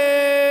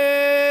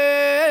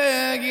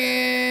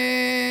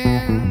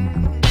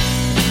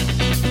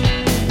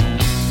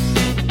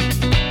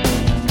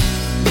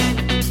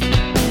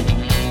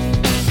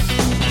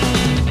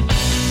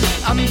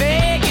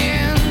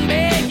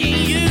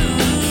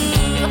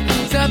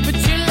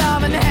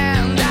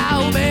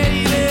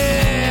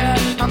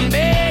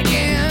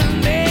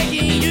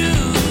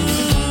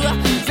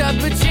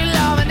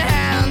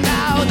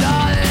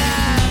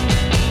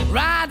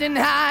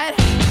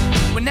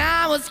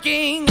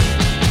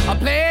I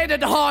played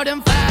it hard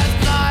and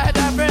fast, I had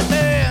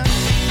everything.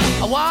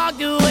 I walked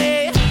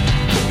away,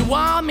 you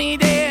want me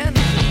then,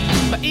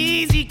 but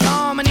easy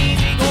come and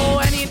easy go,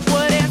 and it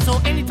wouldn't. So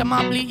anytime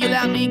I bleed, you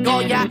let me go.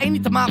 Yeah,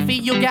 anytime I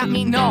feel, you got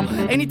me, no.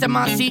 Anytime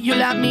I see, you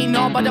let me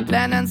know. But the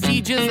plan and see,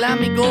 just let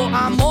me go.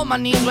 I'm on my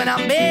knees when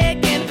I'm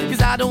begging,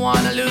 'cause I don't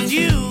wanna lose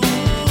you.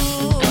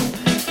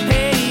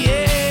 Hey,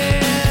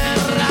 yeah,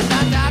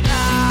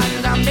 ra-da-da-da,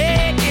 'cause I'm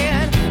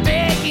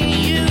begging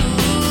you.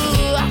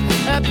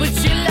 Put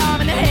your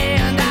love in the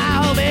hand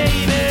out,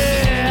 baby.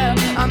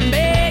 I'm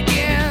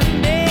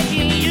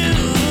begging you.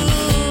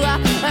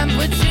 And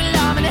put your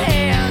love in the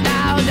hand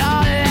out,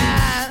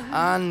 darling.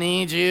 I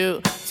need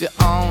you to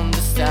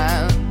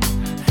understand.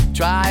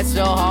 Try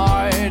so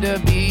hard to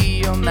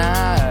be your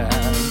man,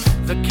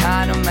 the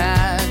kind of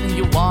man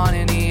you want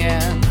in the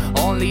end.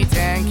 Only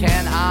then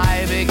can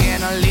I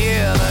begin to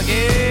live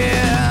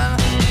again.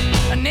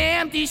 An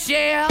empty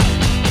shell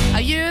I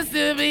used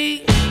to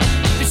be.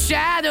 The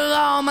shadow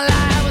all my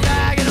life was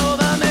hanging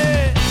over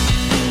me.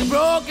 A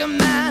broken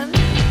man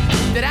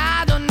that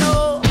I don't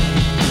know.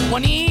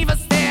 Won't even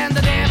stand,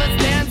 I never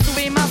stand to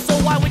be my soul.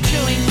 Why we're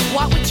chilling,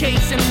 why we're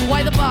chasing,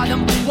 why the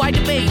bottom, why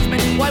the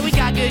basement, why we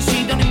got good,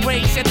 she don't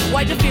embrace it.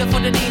 Why the feel for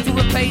the need to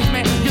replace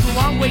me? You're the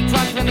wrong way,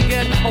 trying to the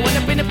good. I went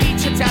up in a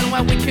feature town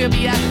where we could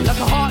be at. Like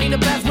a heart in the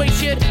best way,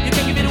 shit. You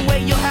can give it away,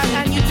 you have,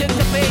 and you tend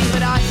to pay.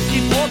 But I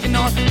keep walking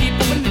on, keep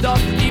opening the door,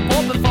 keep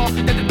open for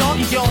that the door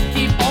is yours,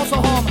 keep also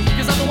home.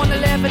 'Cause I'm the one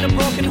that live in a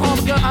broken home,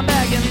 girl, I'm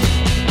begging.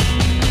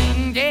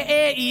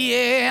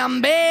 Yeah,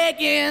 I'm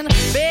begging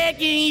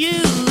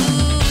you.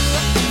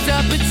 So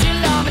put your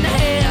love in the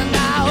hand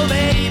now,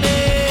 baby.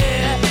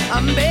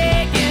 I'm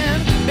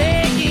begging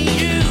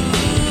you.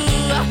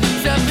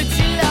 So put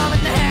your love in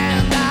the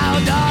hand now,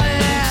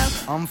 darling.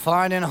 I'm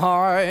finding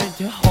hard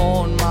to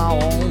hold my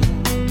own.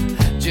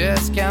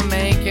 Just can't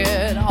make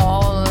it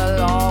all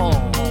alone.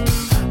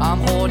 I'm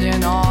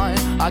holding on,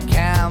 I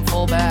can't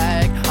fall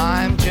back.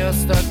 I'm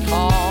just a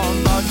call,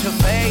 but your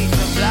face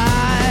is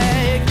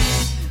black.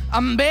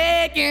 I'm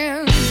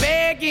begging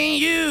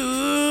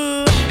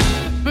you.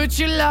 Put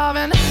your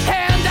loving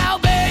hand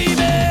out,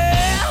 baby.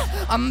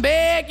 I'm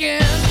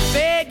begging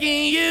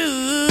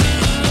you.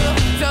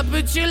 So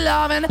put your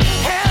loving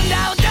hand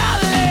out,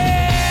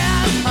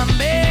 darling. I'm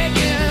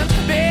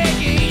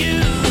begging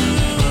you.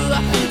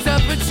 So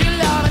put your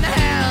loving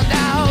hand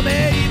out,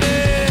 baby.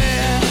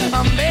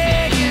 I'm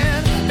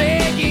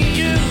begging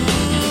you.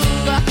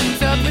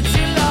 So put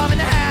your loving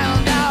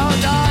hand out,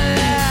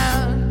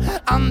 darling.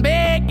 I'm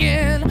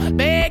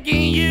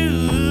begging you.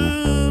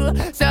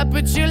 So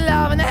put your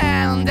loving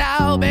hand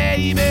out,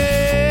 baby.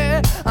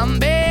 I'm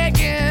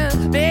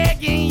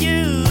begging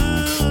you.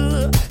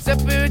 So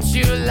put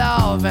your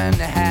loving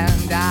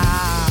hand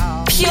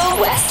out. Pure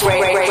West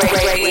Radio.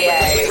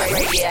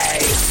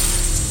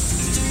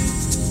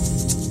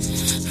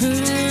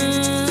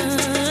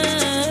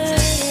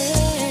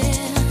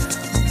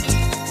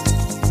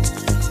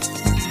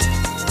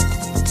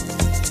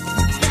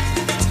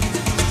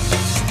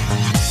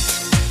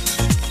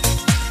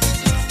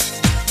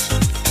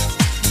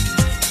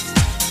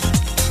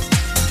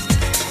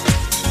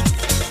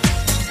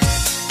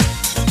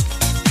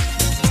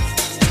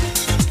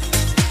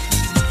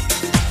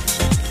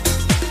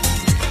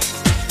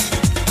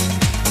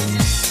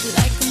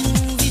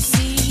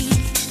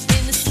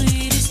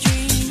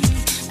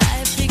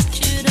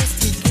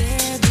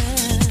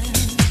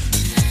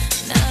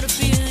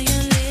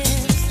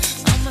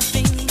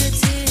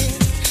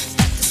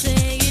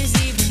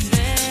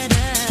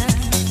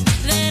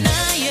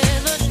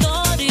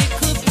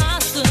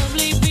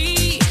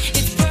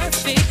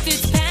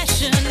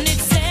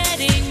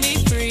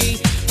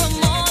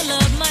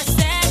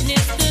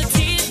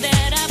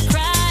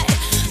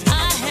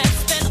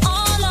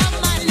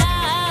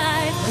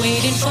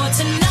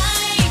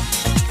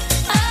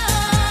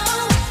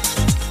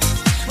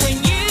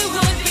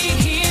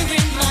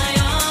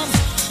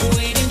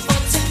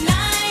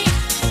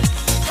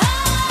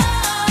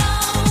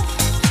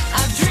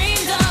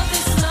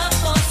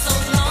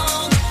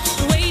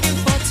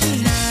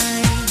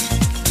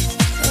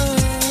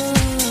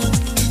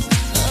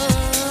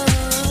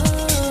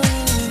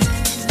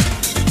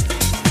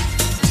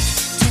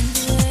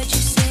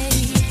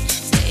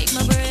 Take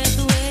my breath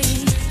away.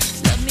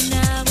 Love me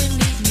now and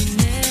leave me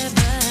never.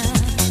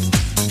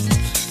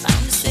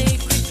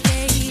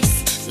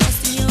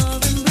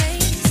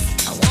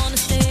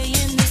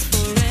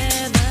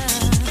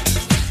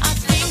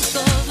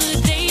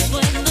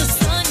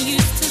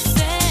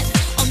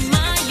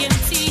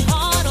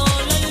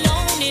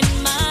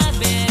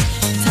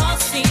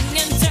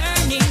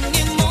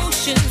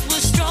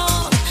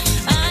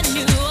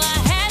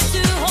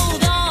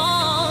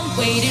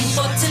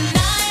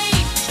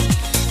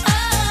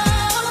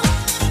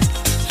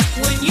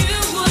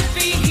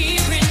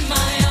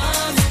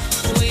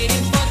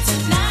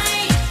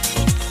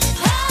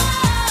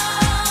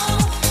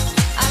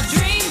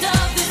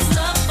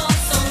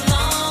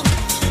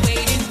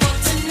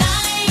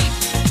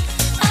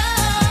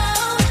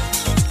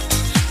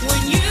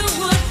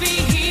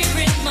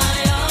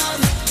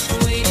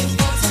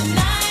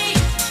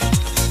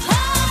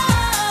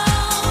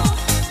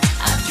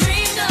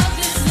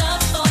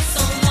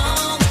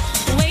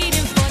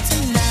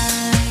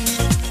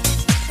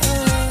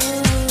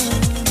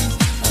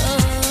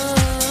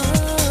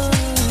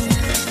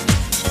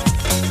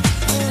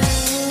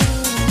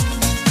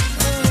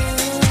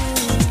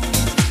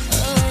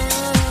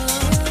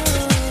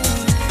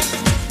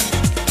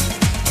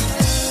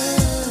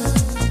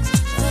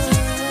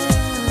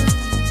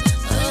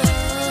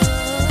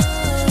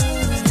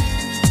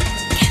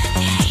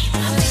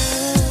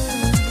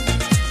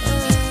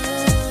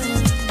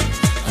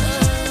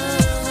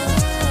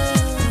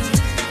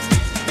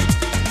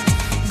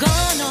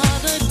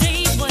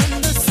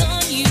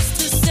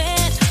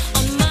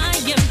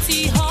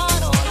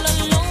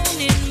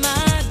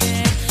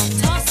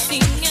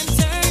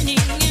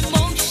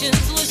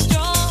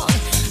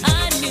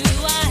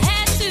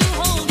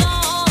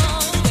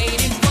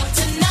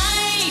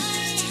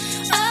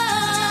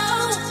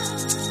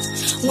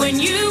 when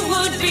you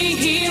would be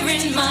here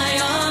in my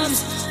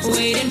arms,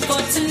 waiting for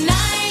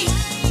tonight.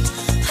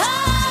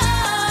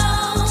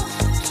 Oh,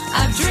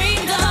 I've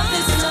dreamed of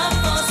this love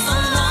for so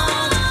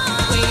long,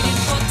 waiting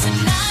for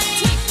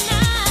tonight.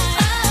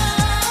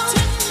 Oh,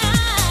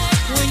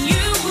 when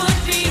you would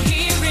be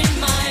here in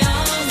my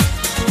arms,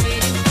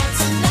 waiting for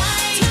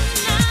tonight.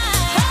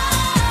 Oh,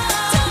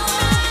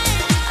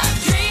 I've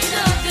dreamed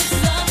of this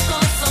love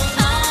for so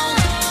long,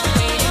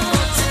 waiting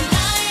for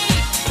tonight.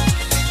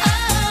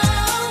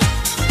 Oh,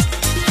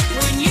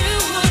 when you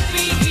would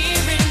be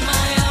here in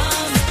my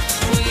arms,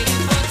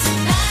 waiting for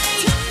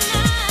tonight.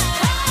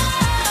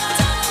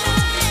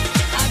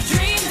 I've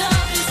dreamed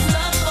of this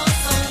love for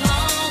so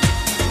long,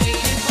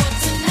 waiting for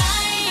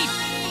tonight.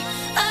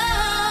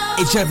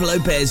 It's Jennifer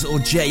Lopez or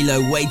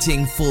J-Lo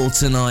waiting for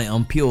tonight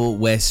on Pure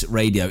West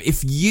Radio.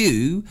 If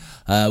you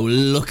were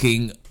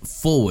looking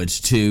forward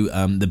to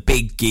the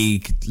big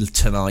gig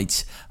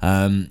tonight,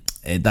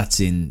 that's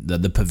in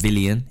the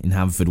Pavilion in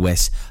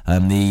Haverfordwest,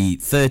 the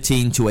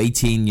 13 to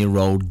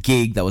 18-year-old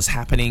gig that was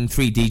happening,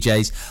 3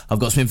 DJs. I've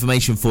got some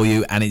information for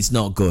you, and it's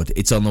not good.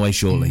 It's on the way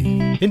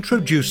shortly.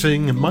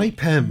 Introducing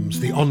MyPems,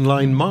 the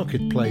online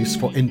marketplace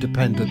for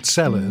independent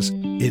sellers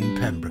in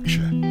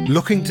Pembrokeshire.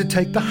 Looking to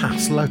take the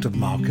hassle out of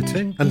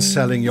marketing and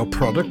selling your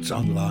products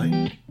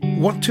online?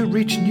 Want to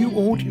reach new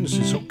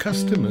audiences or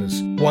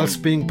customers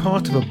whilst being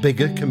part of a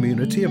bigger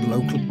community of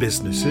local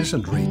businesses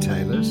and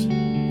retailers?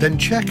 Then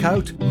check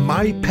out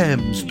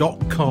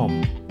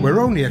mypems.com.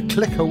 We're only a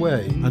click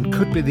away and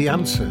could be the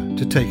answer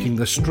to taking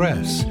the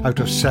stress out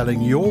of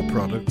selling your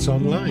products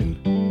online.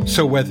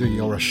 So whether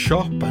you're a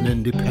shop, an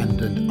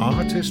independent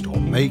artist or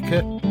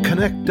maker,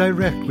 connect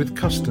direct with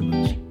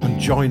customers and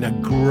join a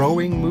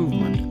growing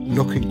movement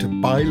looking to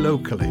buy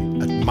locally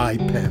at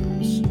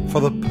MyPems.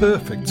 For the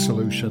perfect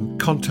solution,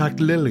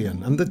 contact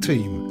Lillian and the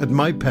team at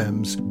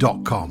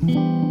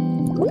mypems.com.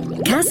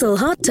 Castle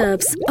Hot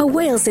Tubs are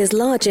Wales's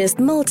largest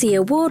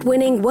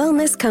multi-award-winning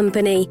wellness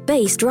company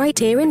based right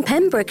here in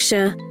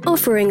Pembrokeshire,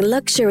 offering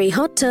luxury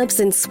hot tubs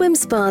and swim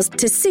spas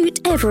to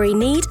suit every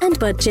need and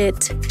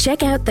budget.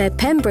 Check out their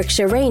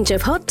Pembrokeshire range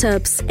of hot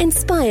tubs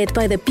inspired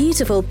by the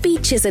beautiful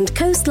beaches and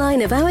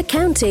coastline of our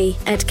county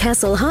at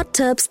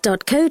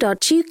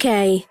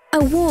castlehottubs.co.uk.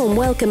 A warm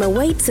welcome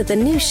awaits at the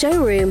new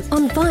showroom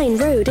on Vine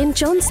Road in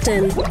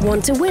Johnston.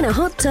 Want to win a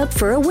hot tub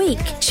for a week?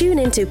 Tune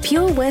into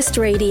Pure West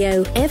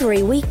Radio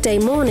every weekday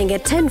morning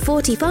at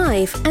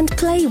 10:45 and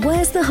play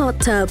Where's the Hot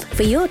Tub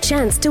for your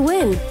chance to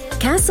win.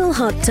 Castle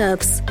Hot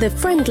Tubs, the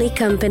friendly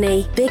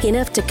company, big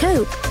enough to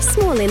cope,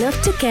 small enough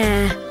to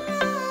care.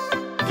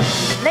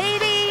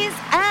 Ladies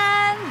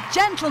and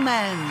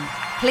gentlemen,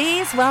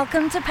 please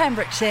welcome to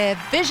Pembrokeshire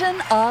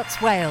Vision Arts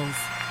Wales,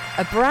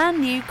 a brand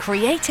new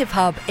creative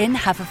hub in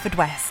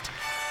Haverfordwest,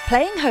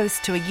 playing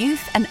host to a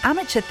youth and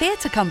amateur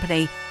theatre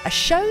company, a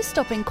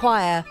show-stopping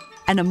choir,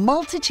 and a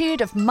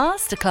multitude of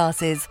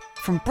masterclasses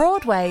from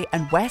Broadway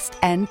and West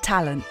End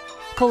talent,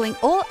 calling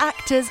all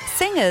actors,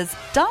 singers,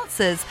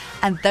 dancers,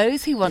 and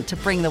those who want to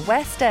bring the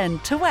West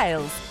End to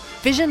Wales.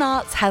 Vision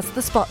Arts has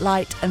the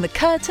spotlight and the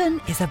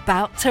curtain is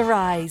about to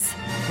rise.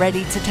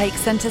 Ready to take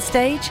centre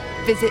stage?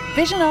 Visit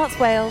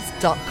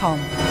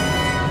visionartswales.com.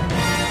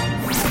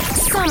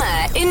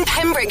 Summer in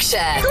Pembrokeshire.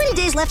 How many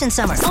days left in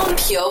summer? On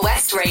Pure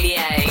West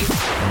Radio.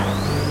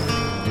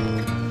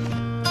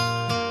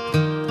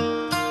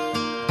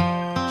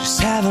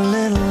 Just have a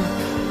little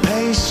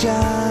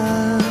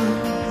patience.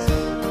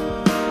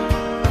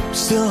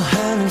 Still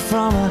hanging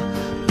from a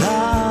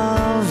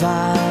love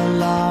I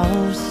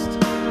lost.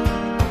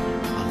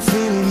 I'm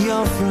feeling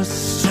your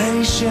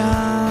frustration.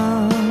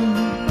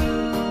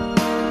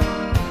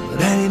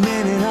 But any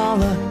minute all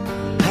the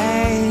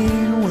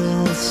pain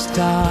will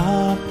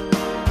stop.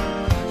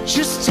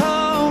 Just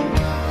hold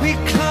me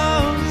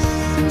close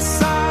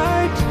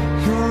inside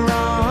your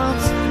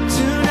arms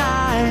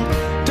tonight.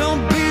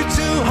 Don't be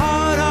too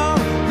hard on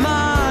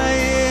my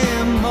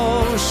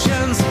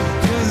emotions,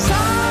 'cause I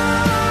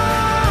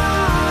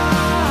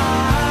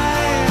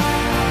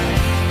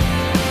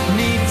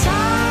need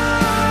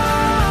time.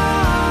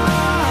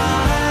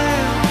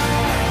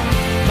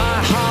 My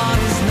heart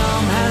is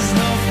numb, has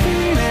no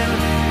feeling.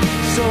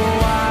 So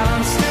while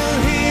I'm still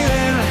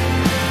healing,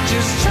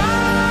 just try.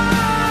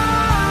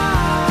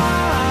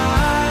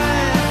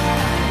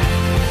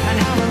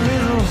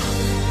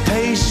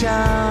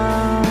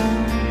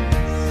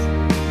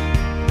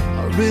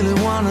 I really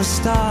want to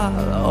start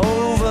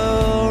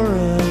over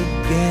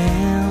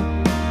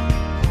again.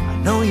 I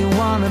know you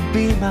want to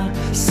be my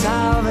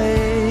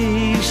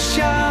salvation,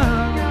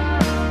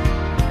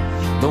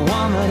 the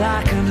one that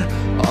I can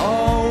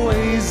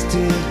always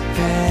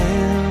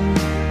depend.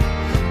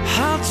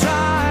 I'll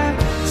try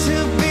to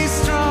be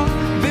strong,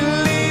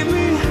 believe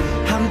me,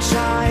 I'm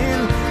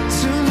trying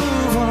to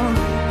move on.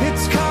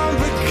 It's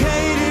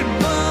complicated,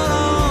 but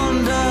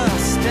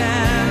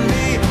understand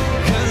me,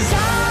 'cause I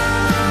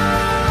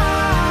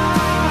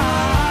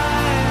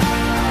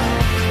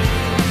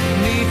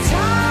need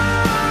time.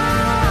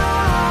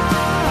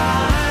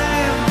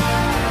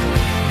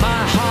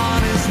 My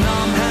heart is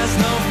numb, has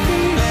no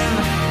feeling,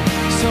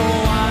 so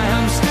I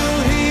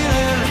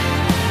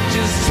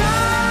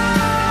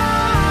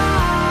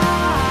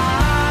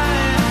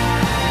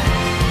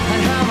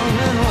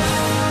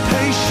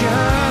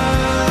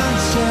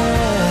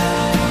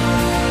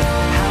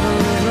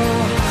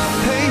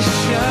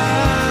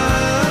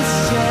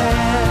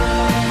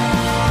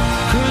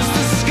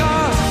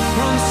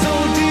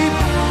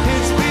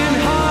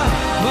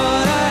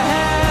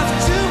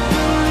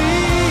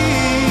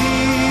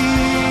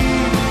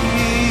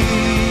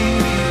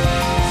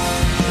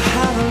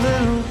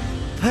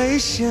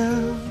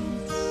patience.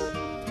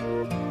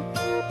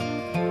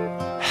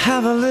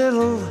 Have a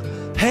little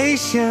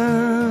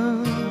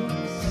patience.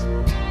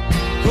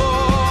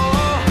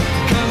 Oh,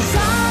 'cause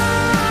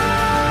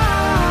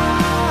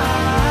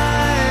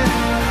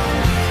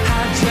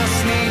I just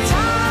need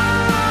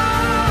time.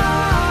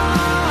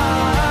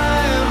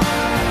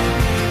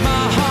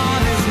 My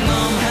heart is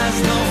numb, has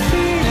no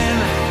feeling.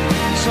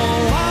 So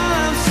while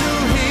I'm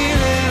still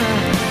healing,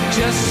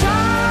 just try.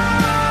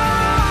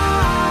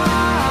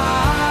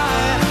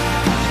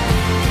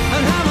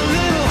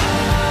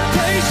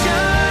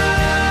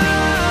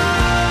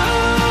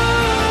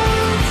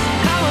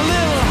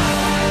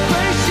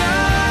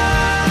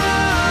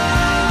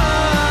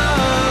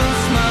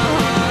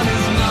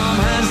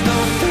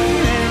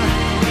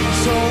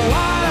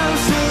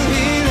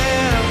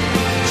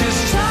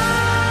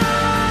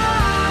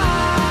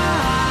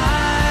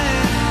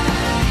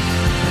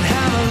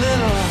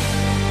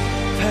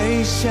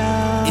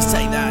 It's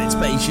Take That, it's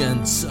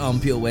Patience on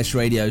Pure West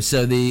Radio.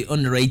 So the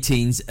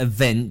Under-18s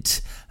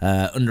event,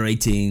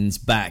 Under-18s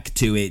Back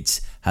to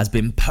It, has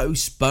been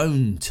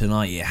postponed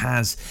tonight. It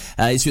has.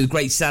 It's with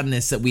great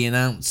sadness that we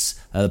announce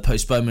the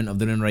postponement of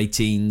the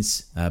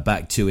Under-18s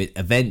Back to It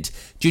event,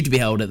 due to be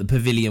held at the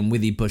Pavilion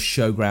Withybush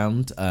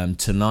Showground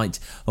tonight.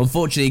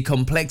 Unfortunately,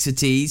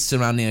 complexities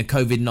surrounding a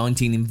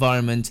COVID-19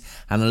 environment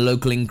and a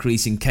local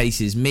increase in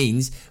cases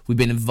means we've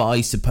been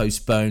advised to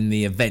postpone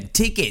the event.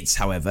 Tickets,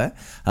 however,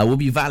 will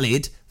be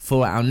valid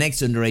for our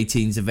next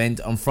Under-18s event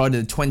on Friday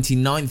the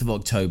 29th of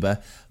October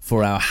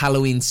for our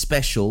Halloween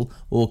special,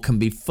 or can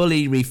be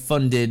fully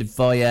refunded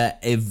via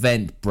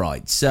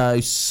Eventbrite. So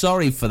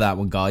sorry for that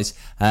one, guys,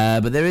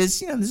 but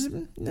there's a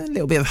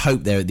little bit of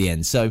hope there at the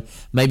end. So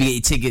maybe get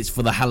your tickets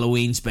for the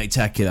Halloween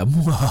spectacular.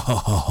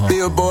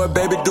 Billboard,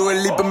 baby, do a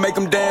leap and make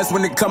them dance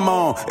when they come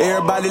on.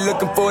 Everybody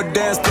looking for a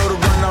dance floor to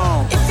run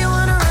on. If you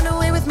wanna run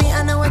away with me,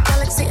 I know a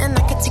galaxy and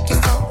I can take you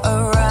for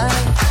a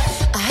ride.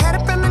 I had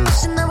a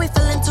premonition that we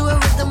fell into a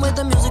rhythm where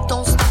the music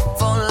don't stop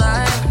for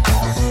life.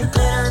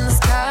 Glitter in the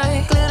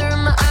sky, glitter in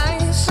my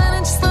eyes,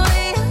 shining just the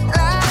way I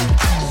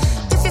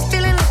like. If you're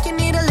feeling like you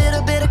need a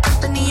little bit of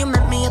company, you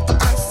met me at the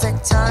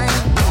perfect time.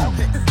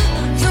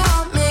 You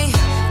want me,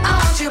 I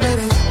want you,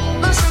 baby,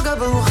 my sugar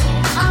boo.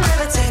 I'm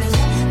levitating,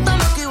 the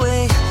Milky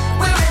Way,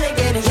 we're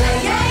renegading. Yeah,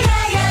 yeah,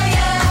 yeah, yeah,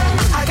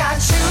 yeah. I got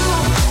you,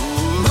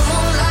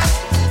 moonlight,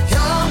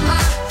 you're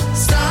my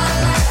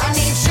starlight. I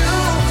need you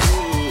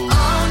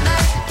all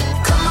night.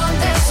 Come on,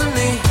 dance with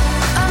me.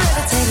 I'm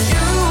levitating.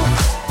 You,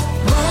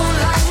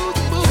 moonlight,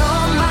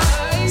 you're my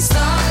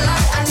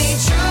starlight. I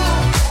need you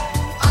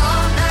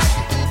all night.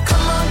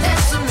 Come on,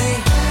 dance with me.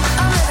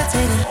 I'm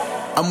levitating.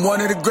 I'm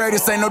one of the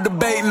greatest, ain't no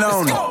debating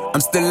on it.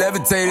 I'm still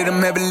levitated,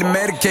 I'm heavily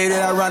medicated.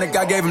 Ironic,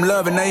 I gave him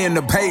love and they end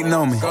up hating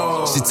on me.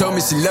 She told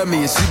me she loved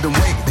me and she been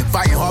waiting. Been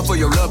fighting hard for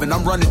your love and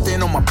I'm running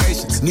thin on my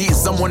patience. Needing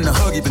someone to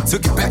hug, even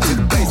took it back to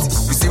the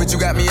basics. You see what you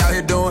got me out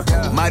here doing?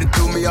 Might have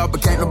threw me off,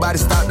 but can't nobody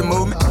stop the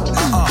movement.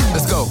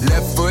 Let's go.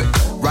 Left foot,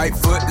 right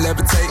foot,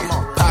 levitating.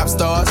 Pop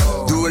stars,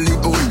 do a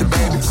leap with the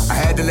baby. I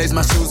had to lace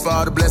my shoes for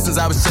all the blessings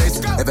I was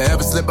chasing. If I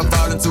ever slip, I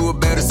fall into a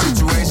better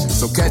situation.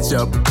 So catch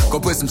up, go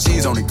put some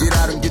cheese on it, get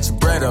out and get your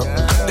bread up.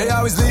 They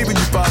always leaving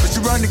you far, but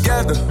you run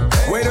together.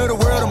 Weight of the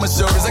world on my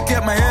shoulders, I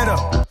kept my head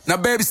up. Now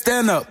baby,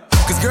 stand up,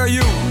 cause girl,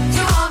 you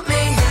want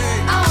me,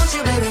 I want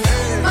you, baby,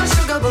 my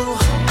sugar boo.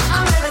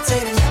 I'm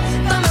levitating,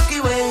 the Milky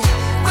Way,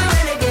 we're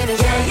renegading.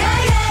 Yeah, yeah,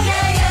 yeah,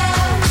 yeah,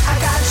 yeah. I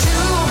got you,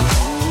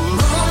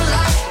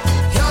 moonlight,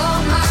 you're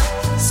my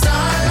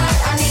starlight.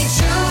 I need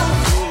you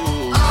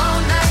all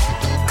night.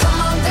 Come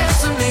on,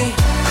 dance with me.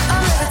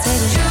 I'm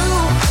levitating. You,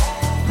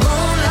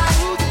 moonlight,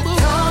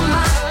 you're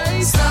my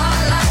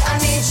starlight. I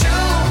need you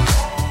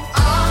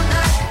all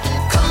night.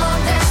 Come on,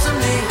 dance with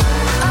me.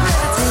 I'm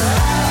levitating.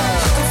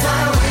 You can fly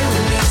away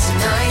with me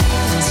tonight.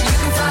 You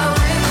can fly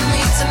away with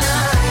me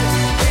tonight.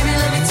 Baby,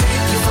 let me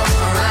take you for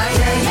a ride.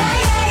 Yeah, yeah,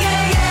 yeah,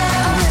 yeah,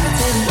 yeah. I'm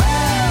levitating.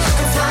 You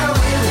can fly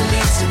away with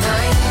me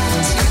tonight.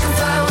 You can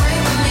fly away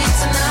with me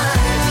tonight.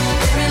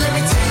 Baby, let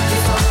me take you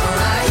for a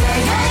ride. Yeah,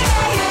 yeah,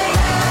 yeah, yeah,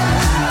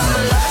 yeah.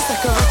 My love is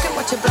like a rocket,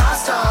 watch it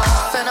blast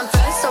off. And I'm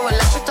feeling so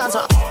electric, dance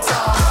my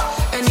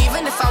off. And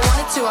even if I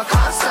wanted to, I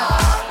can't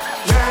stop.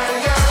 Yeah,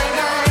 yeah,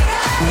 yeah,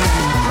 yeah.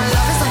 My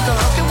love is like a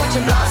rocket, watch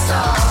it blast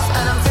off.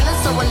 And I'm feeling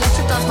so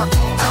electric, dance my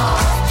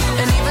off.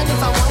 And even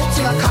if I wanted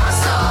to, I can't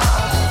stop.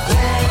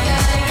 Yeah,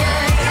 yeah,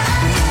 yeah,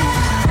 yeah.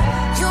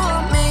 You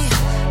want me,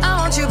 I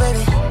want you,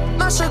 baby,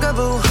 my sugar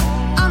boo.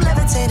 I'm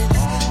levitating,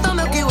 the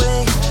Milky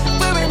Way,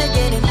 we're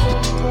renegading.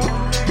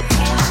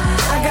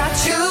 I got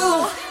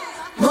you,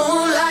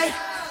 moonlight,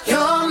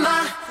 you're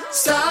my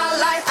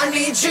starlight. I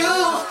need you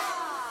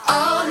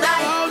all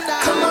night.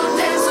 Come on,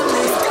 dance with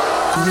me.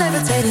 I'm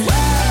levitating. You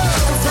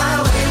can fly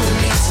away with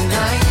me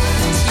tonight.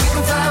 You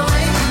can fly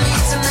away with me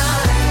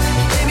tonight.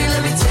 Baby,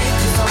 let me take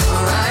you for a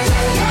ride.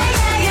 Yeah, yeah,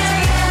 yeah,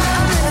 yeah, yeah.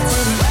 I'm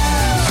levitating.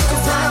 You can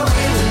fly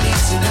away with me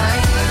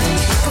tonight.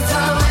 You can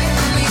fly away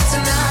with me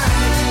tonight.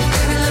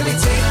 Baby, let me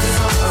take you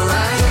for a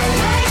ride. Yeah,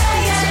 yeah,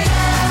 yeah, yeah,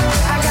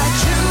 yeah. I got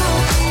you,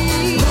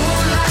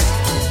 moonlight,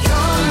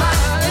 you're my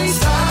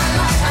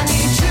starlight. I need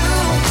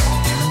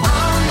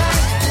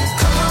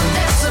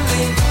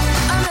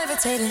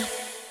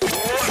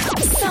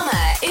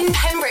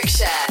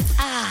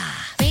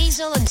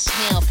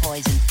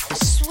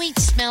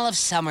of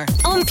summer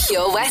on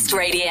Pure West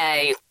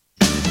Radio.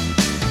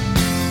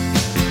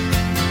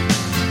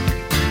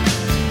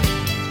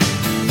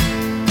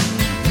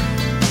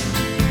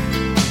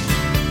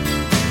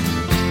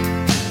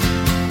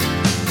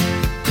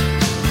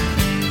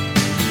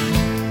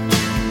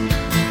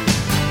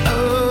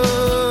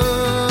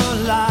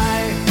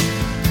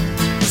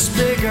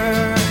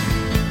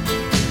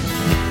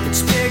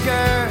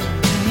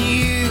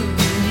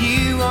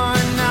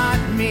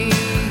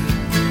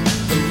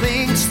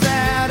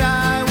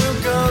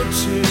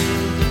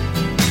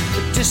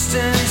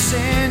 Distance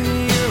in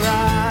your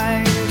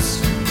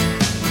eyes.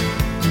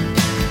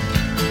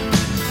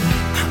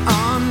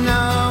 Oh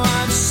no,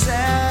 I've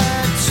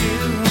said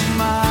too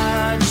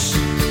much.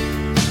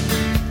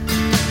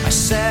 I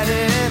set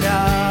it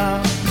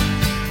up.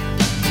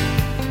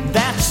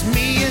 That's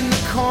me in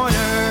the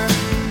corner.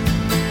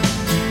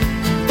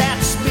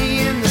 That's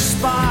me in the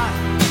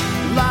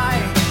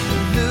spotlight,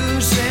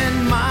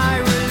 losing my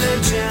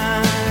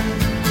religion.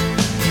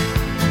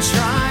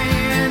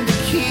 Trying to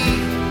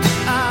keep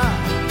up.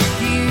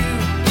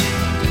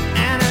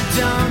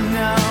 Don't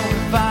know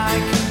if I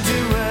can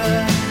do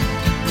it.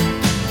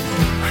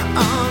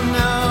 Oh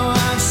no,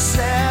 I've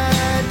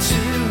said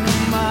too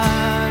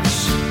much.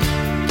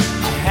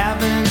 I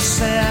haven't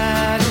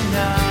said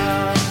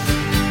enough.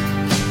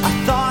 I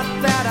thought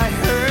that I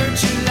heard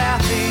you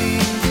laughing.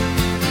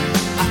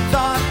 I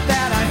thought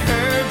that I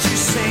heard you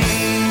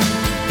sing.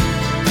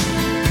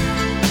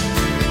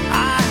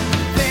 I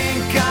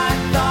think I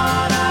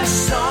thought I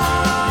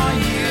saw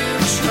you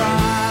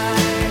try.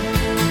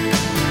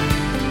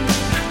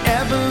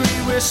 Every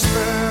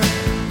whisper,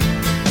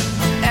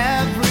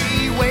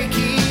 every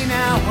waking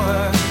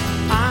hour,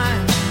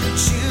 I'm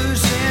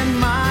choosing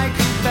my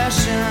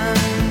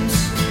confessions,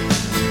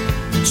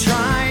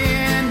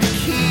 trying to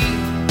keep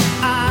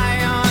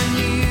eye on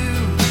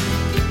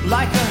you,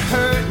 like a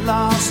hurt,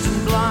 lost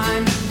and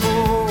blind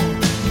fool.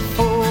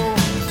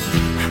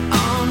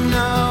 Oh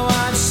no,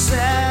 I've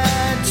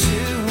said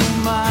too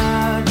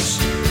much.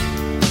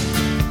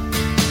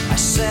 I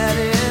set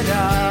it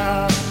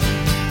up.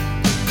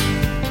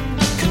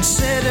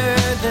 Consider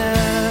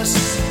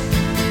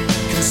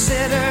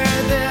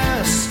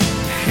this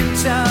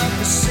hint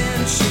of a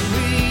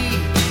century.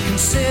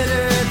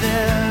 Consider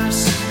this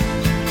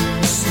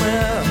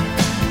slip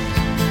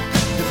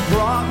that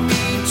brought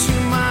me to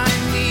my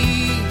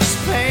knees,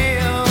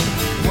 pale.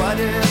 What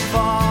if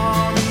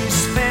all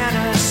these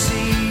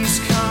fantasies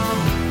come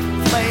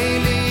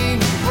flailing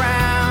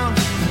around?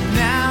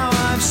 Now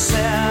I've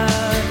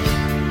said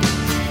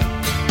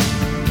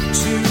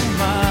too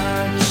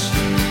much.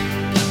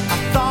 I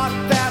thought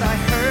that I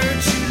heard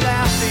you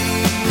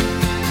laughing.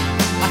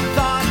 I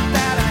thought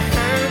that I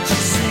heard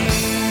you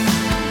sing.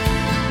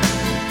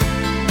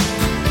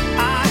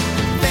 I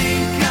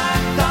think I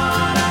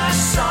thought I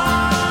saw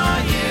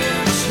you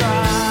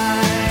try.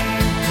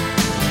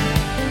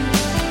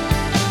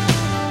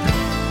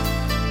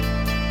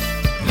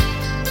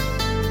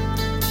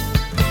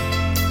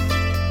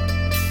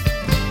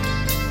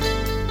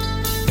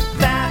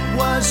 That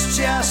was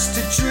just a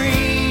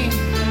dream.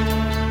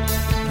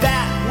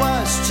 That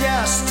was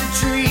just a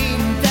dream.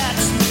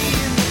 That's me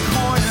in the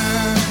corner.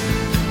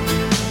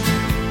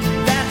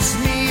 That's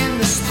me in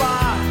the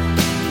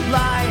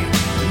spotlight,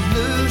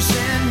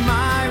 losing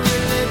my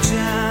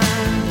religion.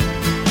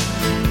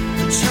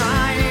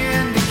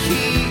 Trying to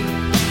keep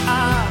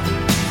up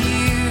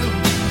you,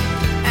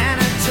 and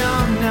I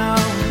don't know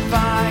if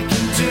I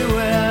can do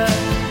it.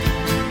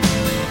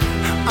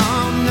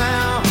 Oh no,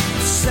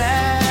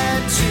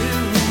 said too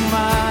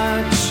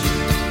much.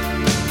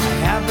 I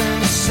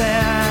haven't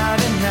said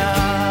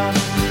enough.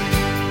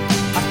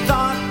 I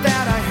thought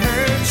that I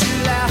heard you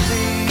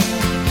laughing.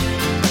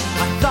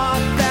 I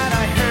thought that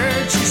I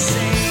heard you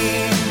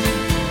sing.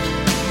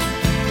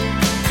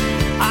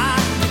 I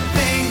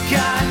think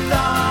I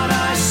thought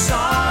I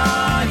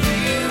saw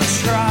you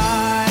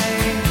try.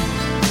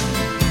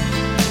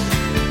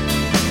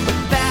 But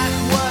that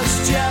was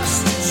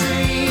just a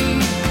dream.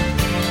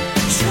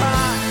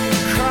 Try,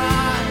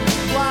 cry,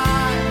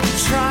 why,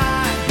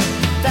 try.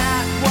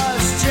 That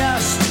was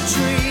just a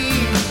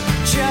dream.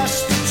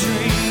 Just a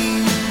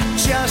dream.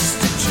 Just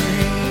a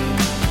dream.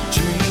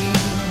 Dream.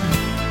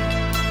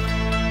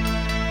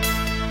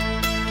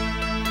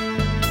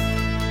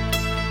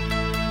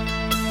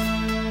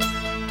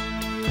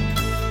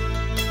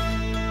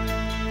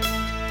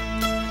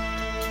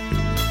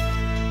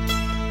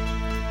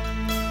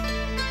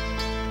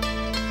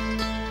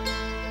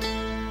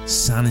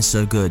 Sounding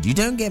so good. You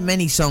don't get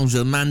many songs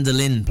with a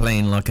mandolin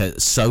playing like a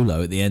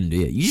solo at the end, do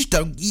you? You just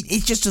don't.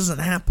 It just doesn't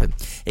happen.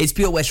 It's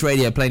Pure West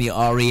Radio playing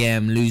your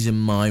REM, Losing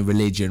My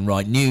Religion.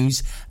 Right,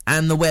 news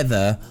and the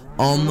weather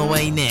on the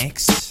way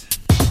next.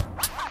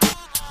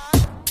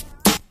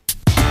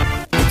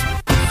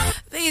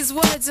 These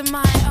words are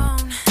my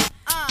own.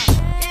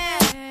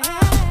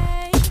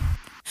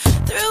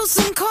 Threw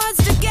some chords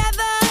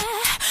together.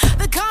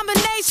 The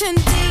combination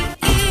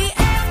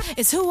D-E-F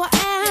is who I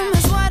am,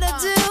 is what I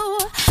do.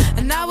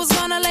 And I was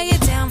gonna lay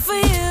it down for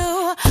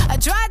you. I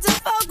tried to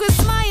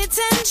focus my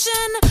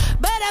attention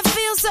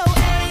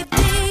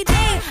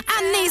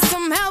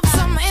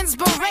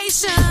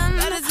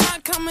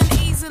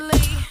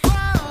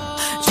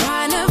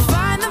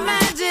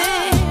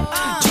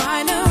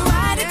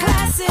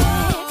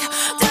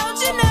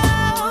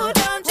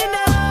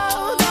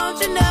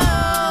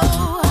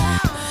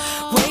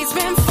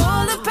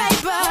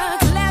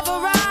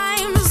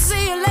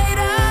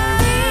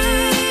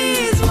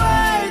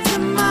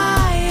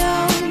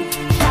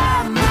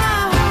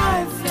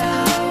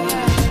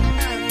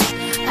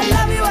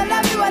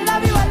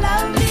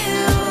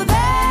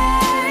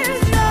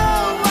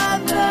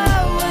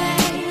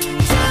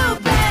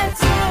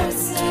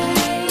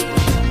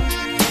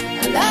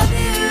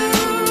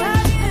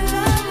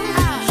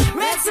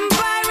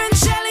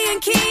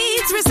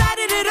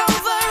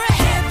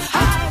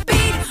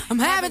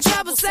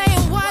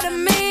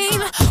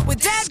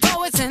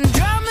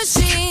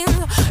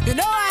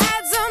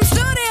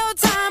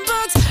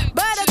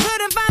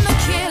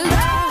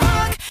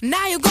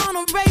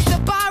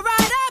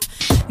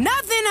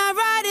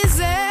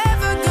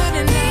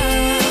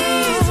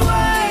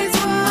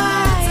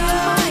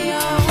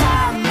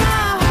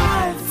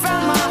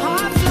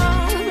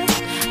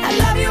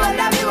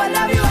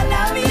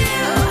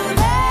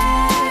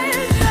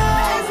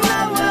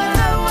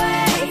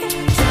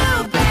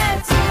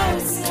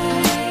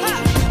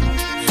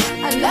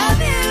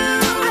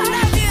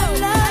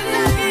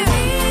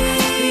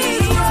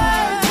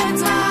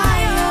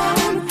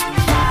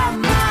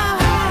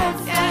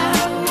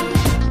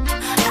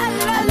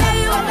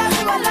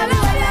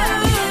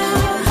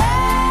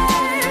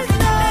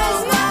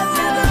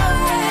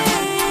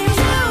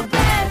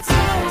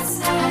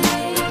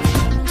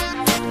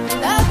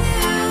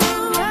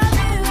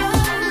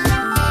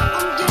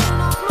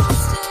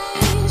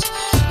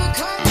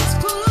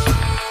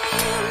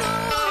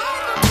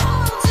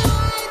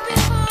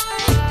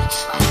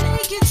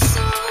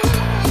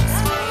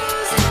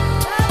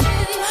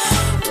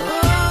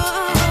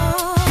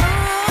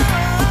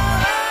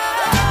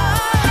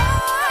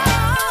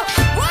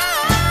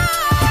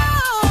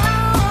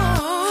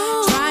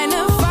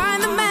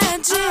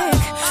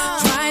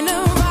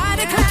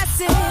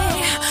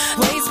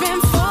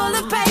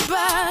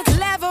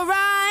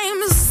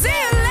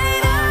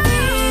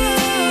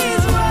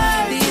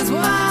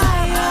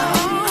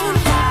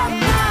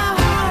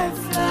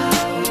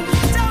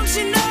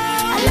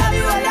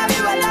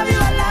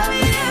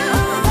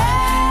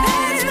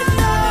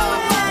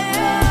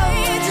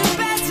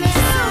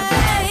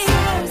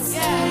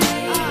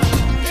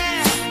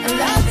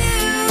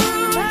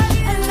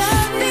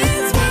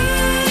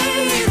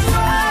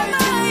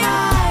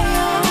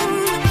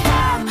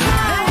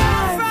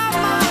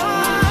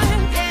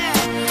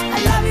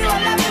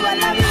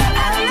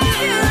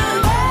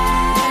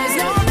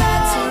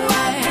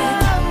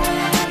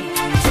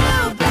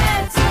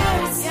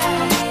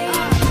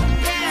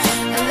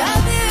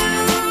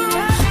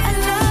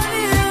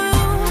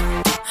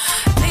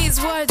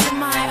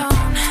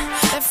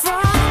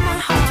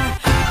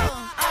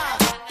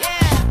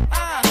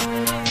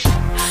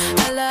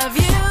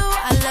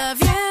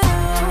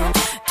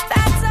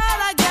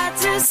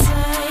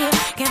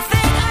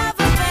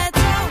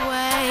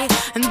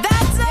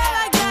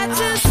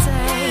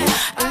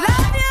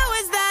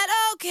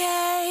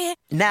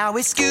Now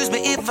excuse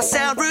me if I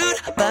sound rude,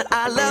 but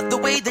I love the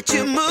way that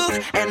you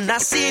move, and I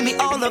see me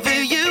all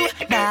over you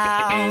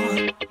now.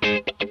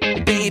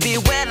 Baby,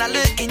 when I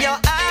look in your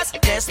eyes,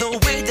 there's no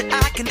way that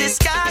I can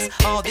disguise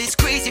all these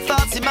crazy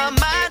thoughts in my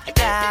mind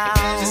now.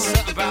 There's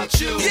something about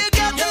you. You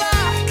got the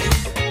lock,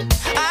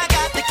 I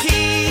got the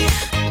key.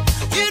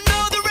 You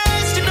know the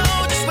rest, you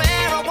know just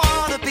where I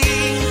wanna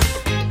be.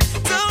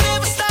 Don't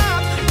ever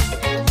stop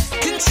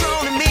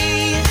controlling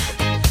me.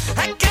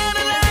 I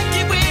kinda like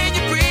it when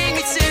you bring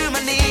me to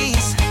my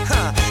knees.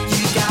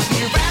 You got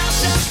me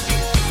wrapped up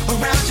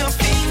around your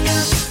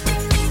fingers.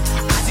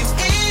 I do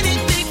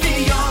anything for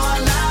your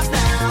love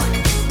now.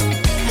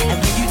 And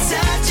when you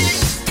touch it,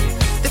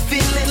 the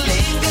feeling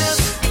lingers.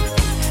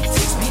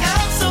 Takes me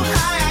up so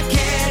high I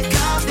can't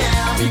come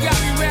down. You got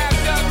me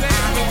wrapped up, man.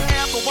 I don't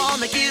ever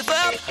wanna give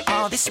up.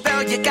 All this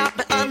spell you got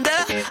me under.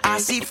 I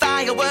see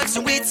fireworks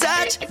when we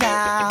touch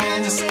now.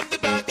 Man, just